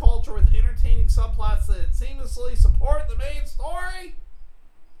marketing culture with entertaining subplots that seamlessly support the main story.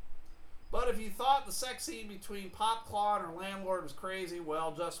 But if you thought the sex scene between Popclaw and her landlord was crazy,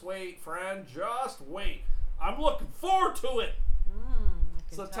 well, just wait, friend. Just wait. I'm looking forward to it.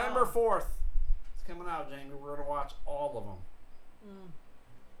 September 4th. It's coming out, Jamie. We're going to watch all of them.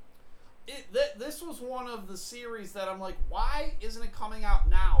 This was one of the series that I'm like, why isn't it coming out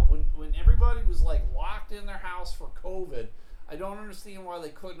now? When everybody was like locked in their house for COVID, I don't understand why they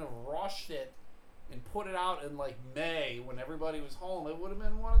couldn't have rushed it and put it out in like May when everybody was home. It would have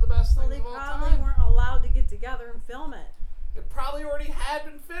been one of the best things of all time. They probably weren't allowed to get together and film it. It probably already had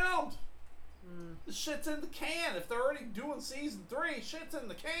been filmed. The shit's in the can. If they're already doing season 3, shit's in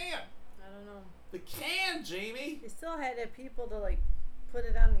the can. I don't know. The can, Jamie. They still had to have people to like put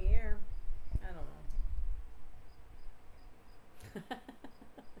it on the air. I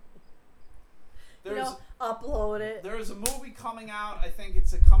don't know. Upload it. There's a movie coming out. I think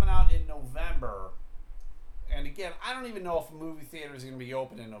it's coming out in November. And again, I don't even know if a movie theater is going to be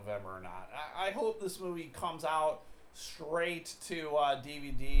open in November or not. I hope this movie comes out straight to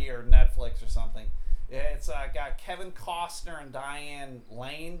DVD or Netflix or something. It's got Kevin Costner and Diane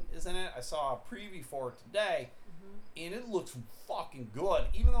Lane is in it. I saw a preview for it today, and it looks fucking good.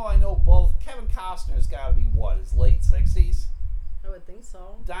 Even though I know both, Kevin Costner's got to be his late 60s? I would think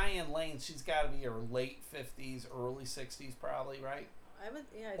so. Diane Lane, she's got to be her late 50s, early 60s probably, right? I think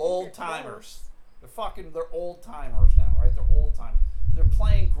old timers. They're old timers now, right? They're old timers. They're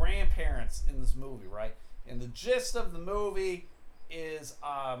playing grandparents in this movie, right? And the gist of the movie is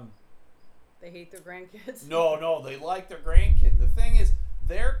they hate their grandkids. No, they like their grandkid. The thing is,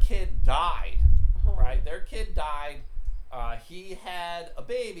 their kid died. right? Their kid died. He had a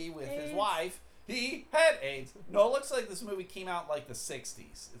baby with his AIDS. wife. He had AIDS. No, it looks like this movie came out in like the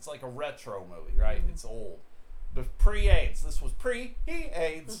 60s. It's like a retro movie, right? It's old. But pre-AIDS. This was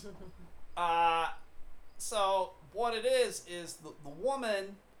pre-AIDS. So what it is the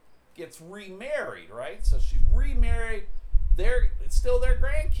woman gets remarried, right? So she's remarried. It's still their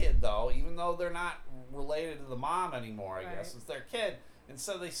grandkid, though, even though they're not related to the mom anymore, I guess. It's their kid. And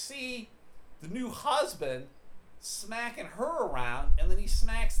so they see the new husband smacking her around, and then he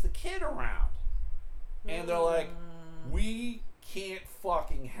smacks the kid around. And they're like, we can't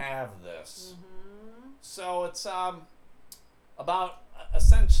fucking have this. So it's about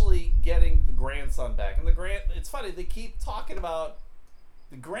essentially getting the grandson back. And it's funny, they keep talking about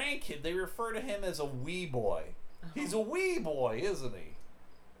the grandkid. They refer to him as a wee boy. He's a wee boy, isn't he?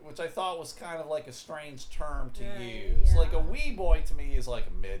 Which I thought was kind of like a strange term to use. Yeah. Like a wee boy to me is like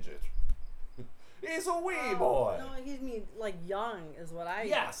a midget. He's a wee boy. No, he means like young is what I.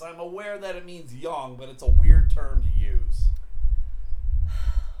 Yes, I'm aware that it means young, but it's a weird term to use.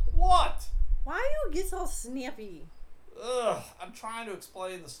 What? Why do you get so snappy? Ugh, I'm trying to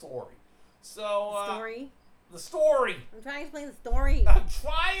explain the story. So, Story? The story. I'm trying to explain the story. I'm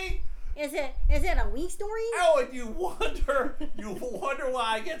trying. Is it a wee story? Oh, and you wonder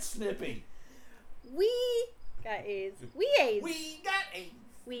why I get snippy. We got AIDS. We AIDS. We got AIDS.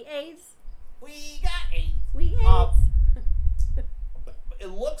 We AIDS. We got AIDS. We AIDS. It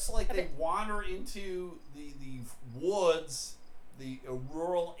looks like they wander into the woods, the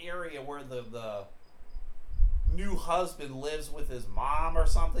rural area where the new husband lives with his mom or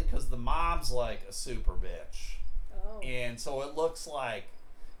something, because the mom's like a super bitch. Oh. And so it looks like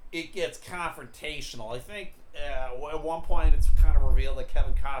it gets confrontational. I think at one point it's kind of revealed that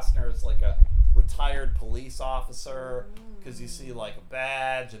Kevin Costner is like a retired police officer, because you see like a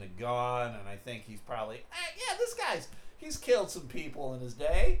badge and a gun, and I think he's probably, this he's killed some people in his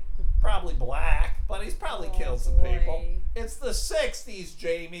day. Probably black, but he's probably killed some people. It's the 60s,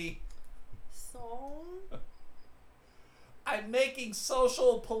 Jamie. So? I'm making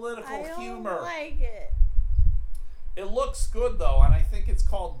social political humor. I don't like it. It looks good, though, and I think it's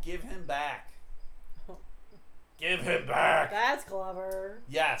called Give Him Back. Give him back. That's clever.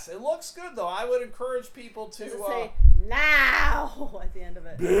 Yes, it looks good, though. I would encourage people to... Does it say, now, at the end of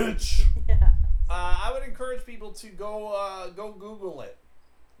it? Bitch! Yeah. I would encourage people to go Google it.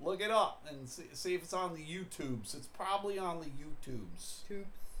 Look it up and see if it's on the YouTubes. It's probably on the YouTubes. Tubes.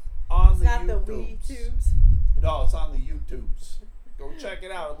 On It's the not YouTubes. the wee tubes. No, it's on the YouTubes. Go check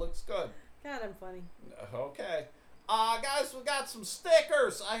it out. It looks good. God, I'm funny. Okay. Guys, we got some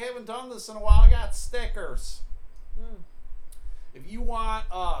stickers. I haven't done this in a while. I got stickers. If you want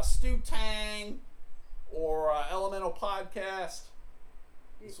Stu Tang or Elemental Podcast,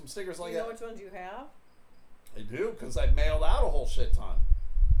 some stickers like that. You know which ones you have? I do, because I mailed out a whole shit ton.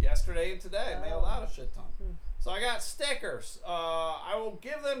 Yesterday and today, I mailed out a shit ton. So I got stickers. I will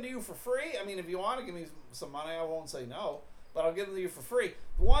give them to you for free. I mean, if you want to give me some money, I won't say no. But I'll give them to you for free.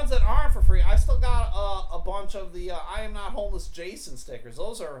 The ones that aren't for free, I still got a bunch of the I Am Not Homeless Jason stickers.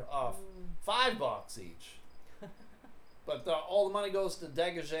 Those are $5 each. But all the money goes to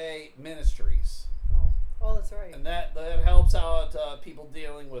Degage Ministries. Oh, that's right. And that helps out people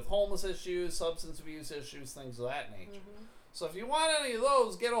dealing with homeless issues, substance abuse issues, things of that nature. So if you want any of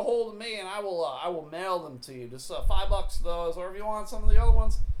those, get a hold of me, and I will mail them to you. Just $5 for those, or if you want some of the other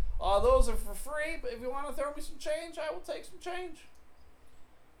ones, those are for free. But if you want to throw me some change, I will take some change.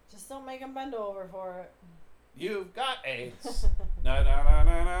 Just don't make them bend over for it. You've got AIDS. No,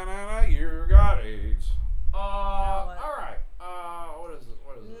 you got AIDS. All right. What is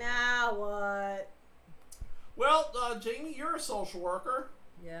it? Now what? Well, Jamie, you're a social worker.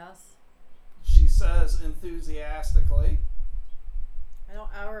 Yes. She says enthusiastically. I don't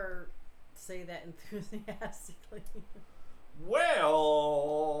ever say that enthusiastically.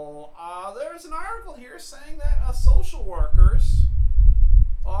 Well, there's an article here saying that social workers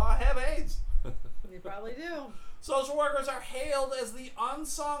have AIDS. They probably do. Social workers are hailed as the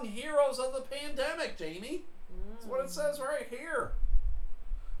unsung heroes of the pandemic, Jamie. That's what it says right here.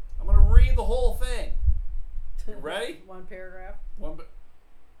 I'm going to read the whole thing. You ready? One paragraph.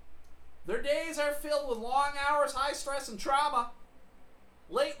 Their days are filled with long hours, high stress, and trauma.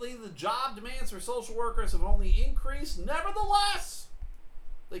 Lately, the job demands for social workers have only increased. Nevertheless,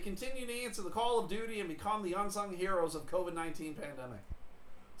 they continue to answer the call of duty and become the unsung heroes of COVID-19 pandemic.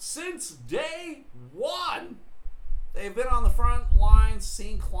 Since day one, they've been on the front lines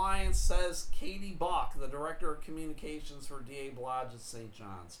seeing clients, says Katie Buck, the Director of Communications for DA Blodge at St.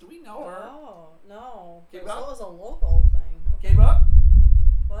 John's. Do we know her? Oh, no. Katie So Buck? it was a local thing. Okay. Katie Buck?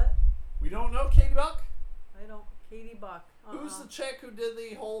 What? We don't know Katie Buck? I don't. Katie Buck. Who's the chick who did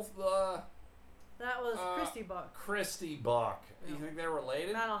the whole That was Christy Buck. Christy Buck. Yeah. You think they're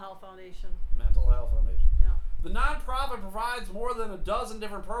related? Mental Health Foundation. Mental Health Foundation. Yeah. The nonprofit provides more than a dozen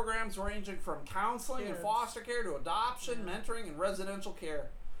different programs ranging from counseling and Kids. foster care to adoption, Yeah. mentoring, and residential care.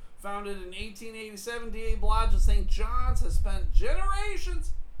 Founded in 1887, D.A. Blodgett St. John's has spent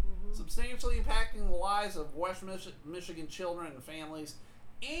generations substantially impacting the lives of West Michigan children and families,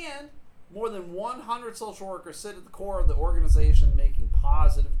 and more than 100 social workers sit at the core of the organization making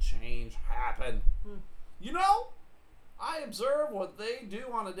positive change happen. You know, I observe what they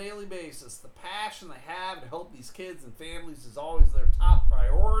do on a daily basis. The passion they have to help these kids and families is always their top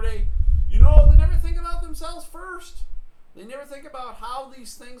priority. You know, they never think about themselves first. They never think about how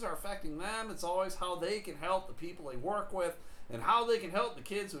these things are affecting them. It's always how they can help the people they work with and how they can help the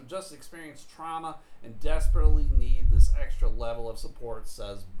kids who have just experienced trauma and desperately need this extra level of support,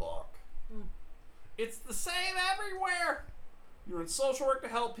 says Buck. It's the same everywhere. You're in social work to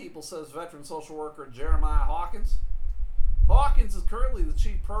help people, says veteran social worker Jeremiah Hawkins. Hawkins is currently the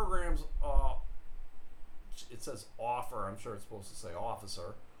chief programs, it says offer, I'm sure it's supposed to say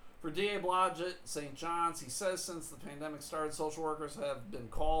officer, for D.A. Blodgett St. John's. He says since the pandemic started, social workers have been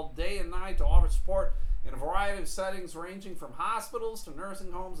called day and night to offer support in a variety of settings ranging from hospitals to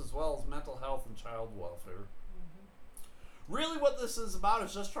nursing homes as well as mental health and child welfare. Really what this is about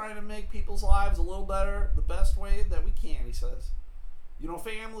is just trying to make people's lives a little better the best way that we can, he says. You know,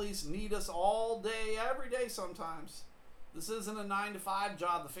 families need us all day, every day sometimes. This isn't a 9-to-5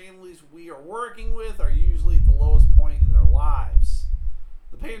 job. The families we are working with are usually at the lowest point in their lives.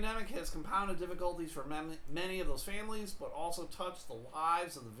 The pandemic has compounded difficulties for many of those families, but also touched the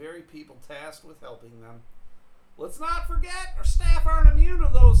lives of the very people tasked with helping them. Let's not forget, our staff aren't immune to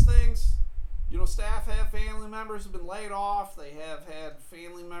those things. You know, staff have family members who've been laid off. They have had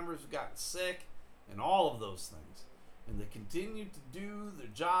family members who've gotten sick, and all of those things. And they continue to do their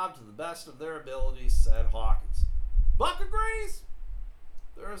job to the best of their abilities, said Hawkins. Buck agrees.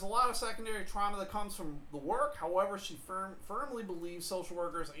 There is a lot of secondary trauma that comes from the work. However, she firmly believes social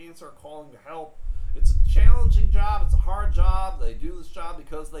workers answer a calling to help. It's a challenging job. It's a hard job. They do this job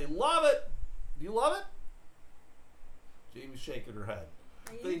because they love it. Do you love it? Jamie's shaking her head.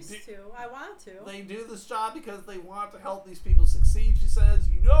 I used to. I want to. They do this job because they want to help these people succeed, she says.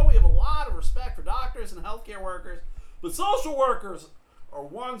 You know, we have a lot of respect for doctors and healthcare workers, but social workers are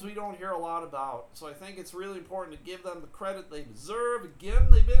ones we don't hear a lot about. So I think it's really important to give them the credit they deserve. Again,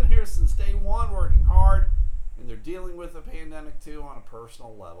 they've been here since day one working hard, and they're dealing with the pandemic too on a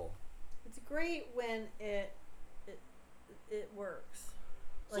personal level. It's great when it works.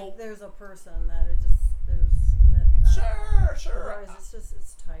 Like So- there's a person that it just and that Sure. otherwise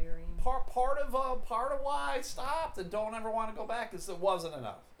it's tiring. Part of why I stopped and don't ever want to go back is it wasn't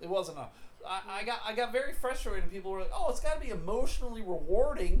enough. It wasn't enough. I got very frustrated and people were like, oh, it's got to be emotionally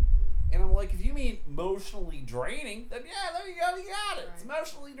rewarding. And I'm like, if you mean emotionally draining, then yeah, there you go, you got it. It's Right.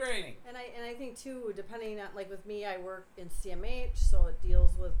 emotionally draining. And I think too, depending on, like with me, I work in CMH, so it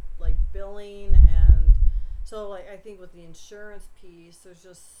deals with like billing, and so like I think with the insurance piece,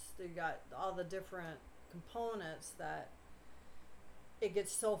 they got all the different components that it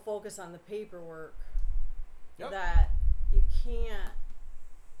gets so focused on the paperwork Yep. that you can't.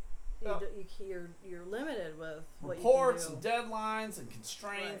 Yep. You're limited with what Reports you and can do. deadlines and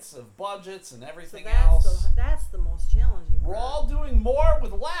constraints of budgets and So everything that's else. that's the most challenging We're part. all doing more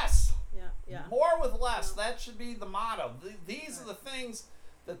with less. yeah. More with less. Yeah. That should be the motto. These are Right. the things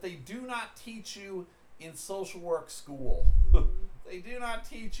that they do not teach you in social work school. They do not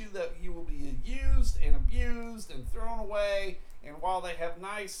teach you that you will be used and abused and thrown away. And while they have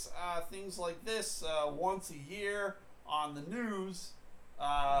nice things like this once a year on the news,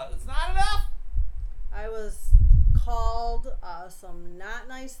 it's not enough. I was called some not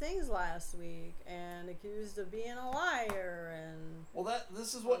nice things last week and accused of being a liar, and Well,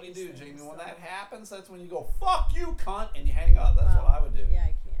 this is what All you these do, things, Jamie. When so. that happens, that's when you go, fuck you, cunt, and you hang up. That's what I would do. Yeah,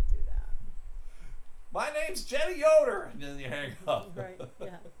 I can't do that. My name's Jenny Yoder, and then you hang up. Right?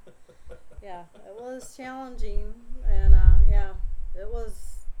 Yeah. Yeah, it was challenging, and yeah, it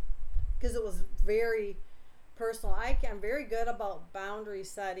was because it was very personal. I'm very good about boundary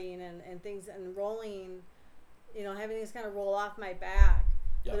setting and things and rolling, having things kind of roll off my back.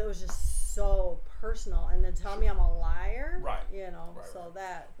 Yep. But it was just so personal, and then tell me I'm a liar. Right. So Right.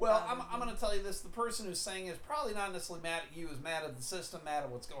 that. Well, I'm going to tell you this. The person who's saying it is probably not necessarily mad at you, is mad at the system, mad at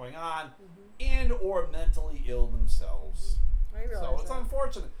what's going on, and or mentally ill themselves. I realize So it's that.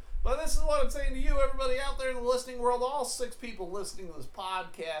 unfortunate. But this is what I'm saying to you, everybody out there in the listening world, all 6 people listening to this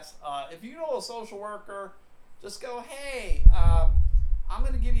podcast. If you know a social worker, just go, hey, I'm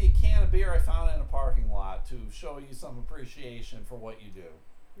going to give you a can of beer I found in a parking lot to show you some appreciation for what you do.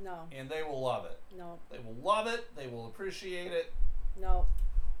 No. And they will love it. No. They will love it. They will appreciate it. No.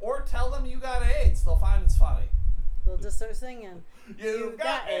 Or tell them you got AIDS. They'll find it's funny. They'll just start singing. You've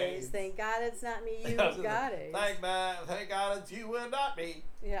got AIDS. Thank God it's not me. You've got AIDS. Thank God it's you and not me.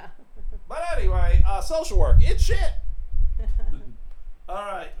 Yeah. But anyway, social work. It's shit. All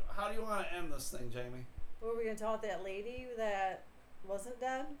right. How do you want to end this thing, Jamie? What were we going to talk about that lady that wasn't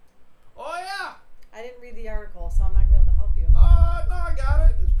dead? Oh, yeah. I didn't read the article, so I'm not going to be able to help you. No, I got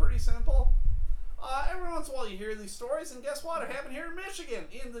it. It's pretty simple. Every once in a while you hear these stories, and guess what? It happened here in Michigan,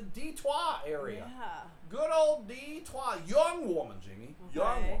 in the Detroit area. Yeah. Good old Detroit. Young woman, Jimmy. Okay.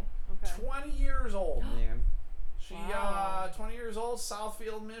 Young woman. Okay. 20 years old, man. She, Wow. 20 years old,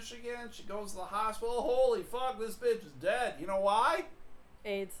 Southfield, Michigan. She goes to the hospital. Holy fuck, this bitch is dead. You know why?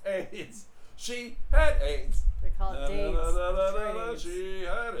 AIDS. AIDS. She had AIDS. They call it AIDS. She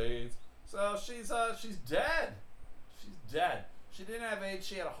had AIDS. So she's dead. She's dead. She didn't have AIDS.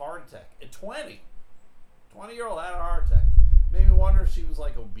 She had a heart attack at 20. 20-year-old had a heart attack. Made me wonder if she was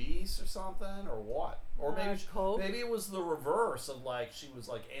like obese or something or what. Or maybe it was the reverse of like she was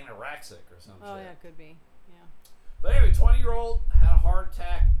like anorexic or something. Oh, yeah, could be. Yeah. But anyway, 20-year-old had a heart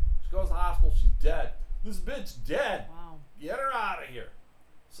attack. She goes to the hospital. She's dead. This bitch dead. Wow. Get her out of here.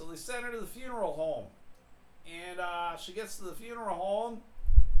 So they sent her to the funeral home. And she gets to the funeral home.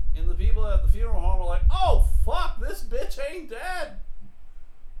 And the people at the funeral home are like, oh, fuck, this bitch ain't dead.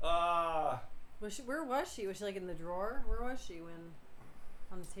 Where was she? Was she like in the drawer? Where was she when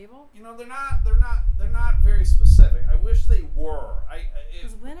on the table? You know, they're not very specific. I wish they were.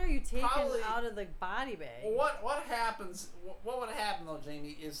 Because when are you taken probably out of the body bag? What happens? What would happen though,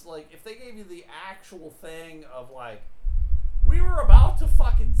 Jamie? Is like if they gave you the actual thing of like, we were about to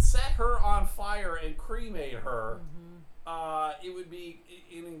fucking set her on fire and cremate her. Mm-hmm. It would be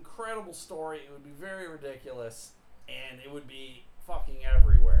an incredible story. It would be very ridiculous, and it would be fucking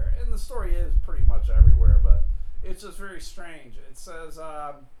everywhere. And the story is pretty much everywhere, but it's just very strange. It says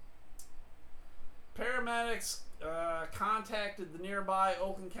paramedics contacted the nearby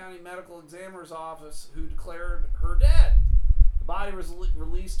Oakland County Medical Examiner's office, who declared her dead. The body was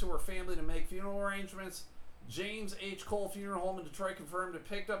released to her family to make funeral arrangements. James H. Cole Funeral Home in Detroit confirmed it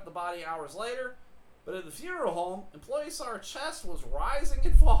picked up the body hours later. But at the funeral home, employees saw her chest was rising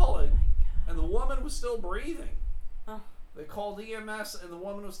and falling, and the woman was still breathing. Oh. They called EMS, and the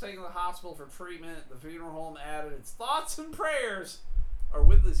woman was taken to the hospital for treatment. The funeral home added, its thoughts and prayers are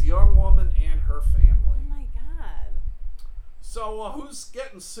with this young woman and her family. Oh my God. So who's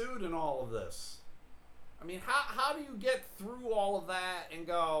getting sued in all of this? I mean, how do you get through all of that and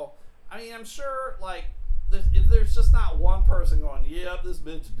go, I mean, I'm sure, like, there's just not one person going, yep, this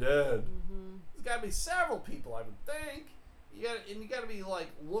bitch dead. Mm-hmm. There's got to be several people, I would think. You got to be,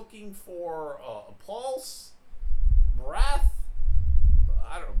 like, looking for a pulse, breath,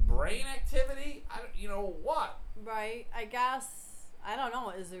 I don't know, brain activity. You know what? Right. I guess, I don't know.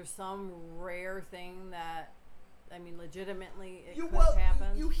 Is there some rare thing that, I mean, legitimately it could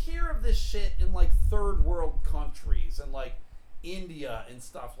happen? You hear of this shit in, like, third world countries and, like, India and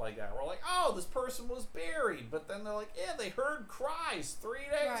stuff like that. We're like, oh, this person was buried. But then they're like, yeah, they heard cries 3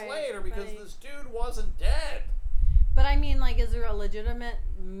 days later because this dude wasn't dead. But I mean, like, is there a legitimate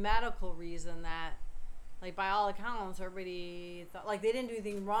medical reason that, like, by all accounts, everybody thought, like, they didn't do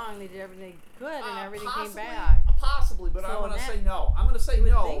anything wrong, they did everything good, and everything came back? Possibly, but I'm going to say no. I'm going to say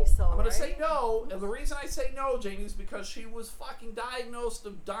no. I'm going to say no, and the reason I say no, Jamie, is because she was fucking diagnosed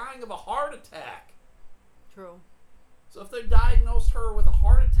of dying of a heart attack. True. So if they diagnosed her with a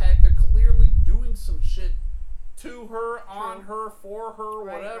heart attack, they're clearly doing some shit to her, on her, for her,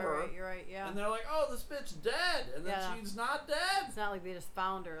 whatever. You're right, yeah. And they're like, oh, this bitch dead. And then she's not dead. It's not like they just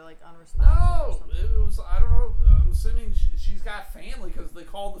found her, like, unresponsive. No, it was, I don't know, I'm assuming she's got family because they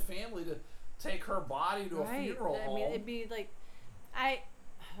called the family to take her body to a funeral home. I mean, it'd be like, I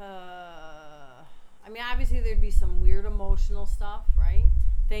mean, obviously there'd be some weird emotional stuff, right?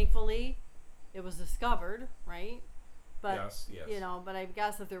 Thankfully, it was discovered, right? But, yes. you know, but I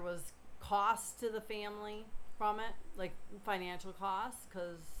guess if there was cost to the family from it, like financial costs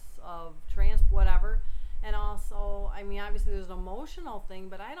because of whatever. And also, I mean, obviously there's an emotional thing,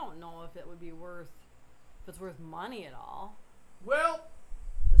 but I don't know if it's worth money at all. Well,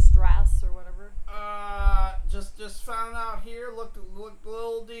 the stress or whatever. Just found out here, looked a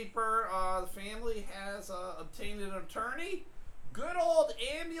little deeper. The family has obtained an attorney. Good old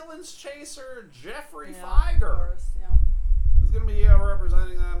ambulance chaser Jeffrey Feiger. Of course, yeah. He's going to be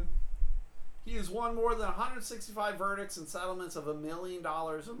representing them. He has won more than 165 verdicts and settlements of $1 million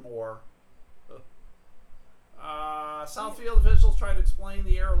or more. Southfield officials tried to explain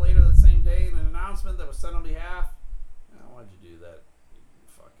the error later that same day in an announcement that was sent on behalf. Why'd you do that? You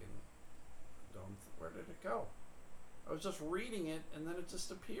fucking don't. Where did it go? I was just reading it and then it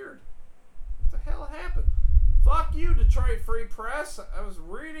just appeared. What the hell happened? Fuck you, Detroit Free Press. I was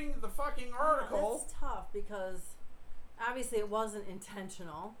reading the fucking article. That's tough because obviously it wasn't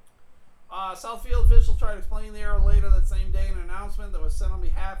intentional. Southfield officials tried to explain the error later that same day in an announcement that was sent on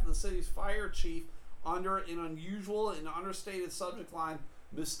behalf of the city's fire chief under an unusual and understated subject line,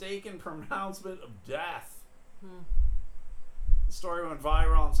 mistaken pronouncement of death. The story went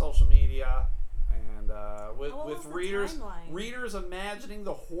viral on social media, and with readers imagining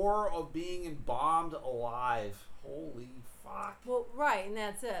the horror of being embalmed alive. Holy fuck. Well, right, and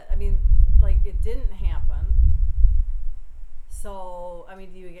that's it. I mean, like, it didn't happen. So, I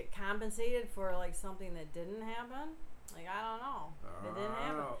mean, do you get compensated for, like, something that didn't happen? Like, I don't know. It didn't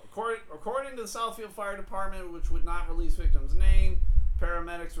happen. According to the Southfield Fire Department, which would not release victim's name,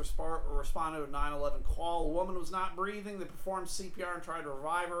 paramedics responded to a 911 call. A woman was not breathing. They performed CPR and tried to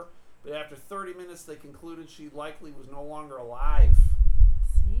revive her, but after 30 minutes, they concluded she likely was no longer alive.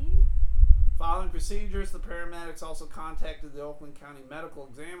 See? Following procedures, the paramedics also contacted the Oakland County Medical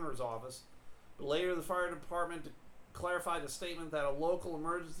Examiner's office, but later the fire department clarified a statement that a local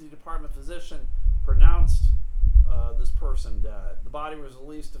emergency department physician pronounced this person dead. The body was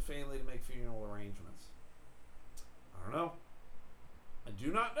released to family to make funeral arrangements. I don't know. I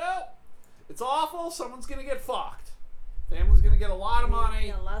do not know. It's awful. Someone's going to get fucked. Family's going to get a lot of money.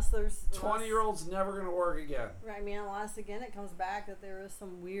 Unless there's... 20-year-old's never going to work again. Right, I mean, unless, again, it comes back that there is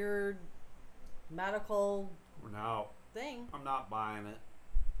some weird medical thing. I'm not buying it.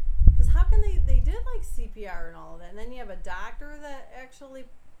 Because how can they did, like, CPR and all of that, and then you have a doctor that actually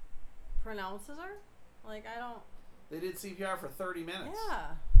pronounces her? Like, I don't... They did CPR for 30 minutes.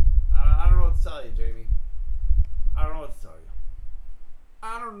 Yeah. I don't know what to tell you, Jamie. I don't know what to tell you.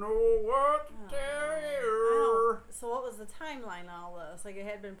 I don't know what to tell you. So what was the timeline on all this? Like, it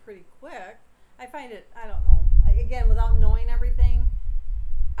had been pretty quick. I find it, I don't know. Again, without knowing everything,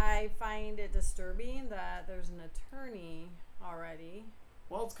 I find it disturbing that there's an attorney already.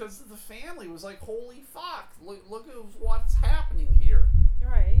 Well, it's because the family was like, holy fuck, look at what's happening here.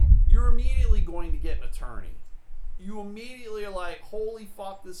 Right. You're immediately going to get an attorney. You immediately are like, holy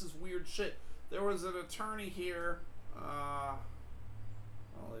fuck, this is weird shit. There was an attorney here. All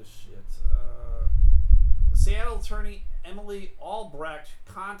this shit. Seattle attorney Emily Albrecht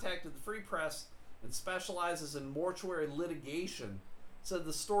contacted the Free Press and specializes in mortuary litigation. Said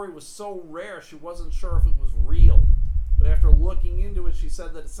the story was so rare she wasn't sure if it was real. But after looking into it, she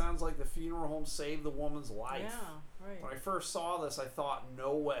said that it sounds like the funeral home saved the woman's life. Yeah, right. When I first saw this, I thought,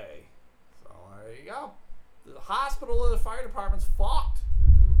 no way. So there you go. The hospital and the fire department's fucked.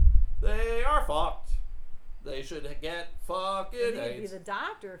 Mm-hmm. They are fucked. They should get fucking He'd be AIDS. the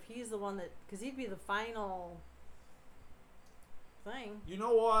doctor if he's the one that... Because he'd be the final thing. You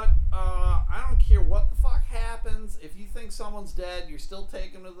know what? I don't care what the fuck happens. If you think someone's dead, you're still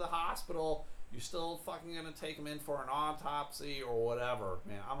taking them to the hospital. You're still fucking gonna take them in for an autopsy or whatever,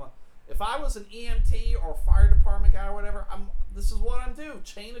 man. If I was an EMT or fire department guy or whatever, this is what I'm doing.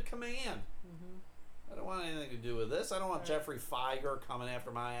 Chain of command. Mm-hmm. I don't want anything to do with this. I don't want Jeffrey Feiger coming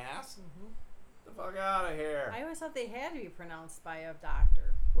after my ass. Mm-hmm. Get the fuck out of here. I always thought they had to be pronounced by a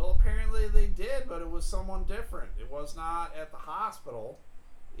doctor. Well, apparently they did, but it was someone different. It was not at the hospital.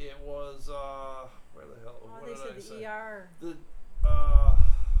 It was where the hell? Oh, what they did said I the say? ER.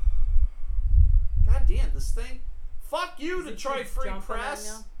 God damn, this thing. Fuck you, Is it Detroit keeps Free jumping on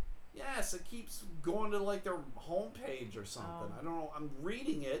Press. you? Yes, it keeps going to like their homepage or something. Oh. I don't know. I'm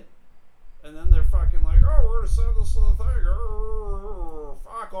reading it, and then they're fucking like, "Oh, we're gonna send this to the thing."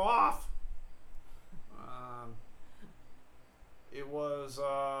 Fuck off. It was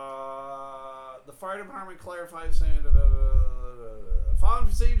the fire department clarified saying following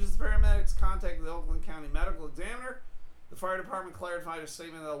procedures, the paramedics contacted the Oakland County Medical Examiner. The fire department clarified a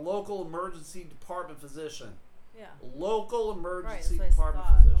statement that a local emergency department physician, Yeah. local emergency Right, that's what I department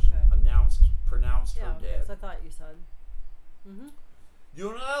thought. physician, Okay. pronounced Yeah, her okay. dead. So I thought you said. Mm-hmm. You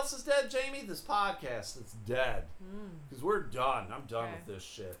know what else is dead, Jamie? This podcast is dead. Because we're done. I'm done Okay. with this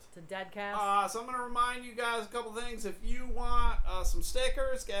shit. It's a dead cast. So I'm going to remind you guys a couple things. If you want some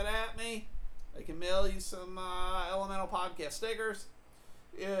stickers, get at me. I can mail you some Elemental Podcast stickers.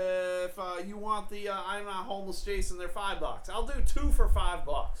 If you want the I'm Not Homeless Jason, they're $5. I'll do 2 for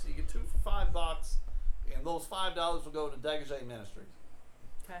 $5. You get 2 for $5, and those $5 will go to Degage Ministries.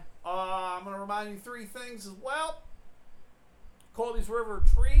 Okay. I'm going to remind you 3 things as well. Colby's River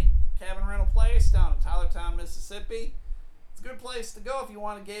Retreat, cabin rental place down in Tylertown, Mississippi. It's a good place to go if you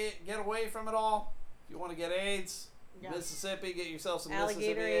want to get away from it all. you want to get AIDS, Yeah. Mississippi, get yourself some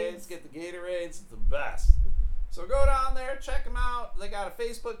Alligator Mississippi AIDS. AIDS. Get the Gatorades. It's the best. So go down there, check them out. They got a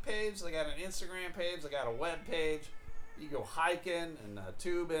Facebook page. They got an Instagram page. They got a web page. You go hiking and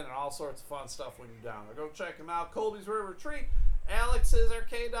tubing and all sorts of fun stuff when you're down there. Go check them out. Colby's River Retreat,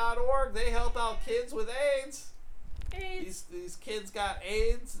 alexsarcade.org. They help out kids with AIDS. These kids got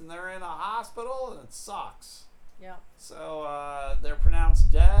AIDS and they're in a hospital and it sucks. Yeah. So they're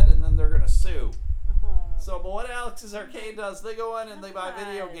pronounced dead and then they're going to sue. Oh, So, but what Alex's Arcade does, they go in and they buy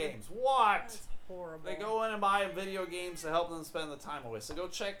video God. games. What? that's horrible. They go in and buy video games to help them spend the time away. So go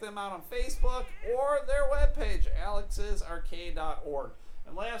check them out on Facebook or their webpage, alexsarcade.org.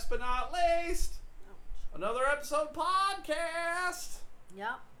 And last but not least, another episode podcast.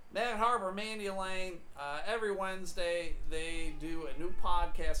 Yep. Matt Harbor, Mandy Lane, every Wednesday they do a new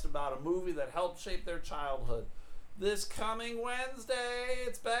podcast about a movie that helped shape their childhood. This coming Wednesday,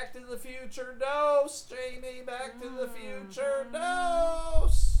 it's Back to the Future Dose, Jamie. Back to the Future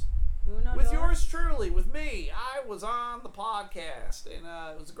Dose. Uno With dos. yours truly, with me. I was on the podcast, and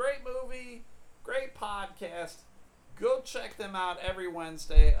it was a great movie, great podcast. Go check them out every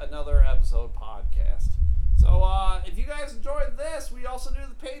Wednesday, another episode podcast. So, if you guys enjoyed this, we also do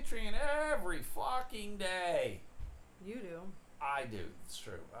the Patreon every fucking day. You do. I do. It's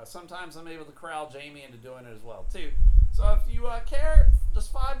true. Sometimes I'm able to corral Jamie into doing it as well, too. So if you care,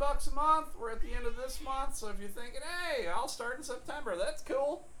 just $5 a month. We're at the end of this month, so if you're thinking, hey, I'll start in September, that's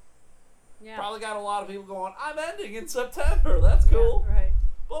cool. Yeah. Probably got a lot of people going, I'm ending in September. That's cool. Yeah, right.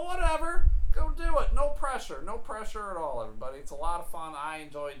 But whatever. Go do it. No pressure. No pressure at all, everybody. It's a lot of fun. I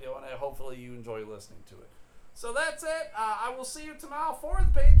enjoy doing it. Hopefully you enjoy listening to it. So that's it. I will see you tomorrow for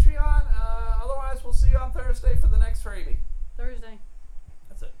the Patreon. Otherwise, we'll see you on Thursday for the next freebie. Thursday.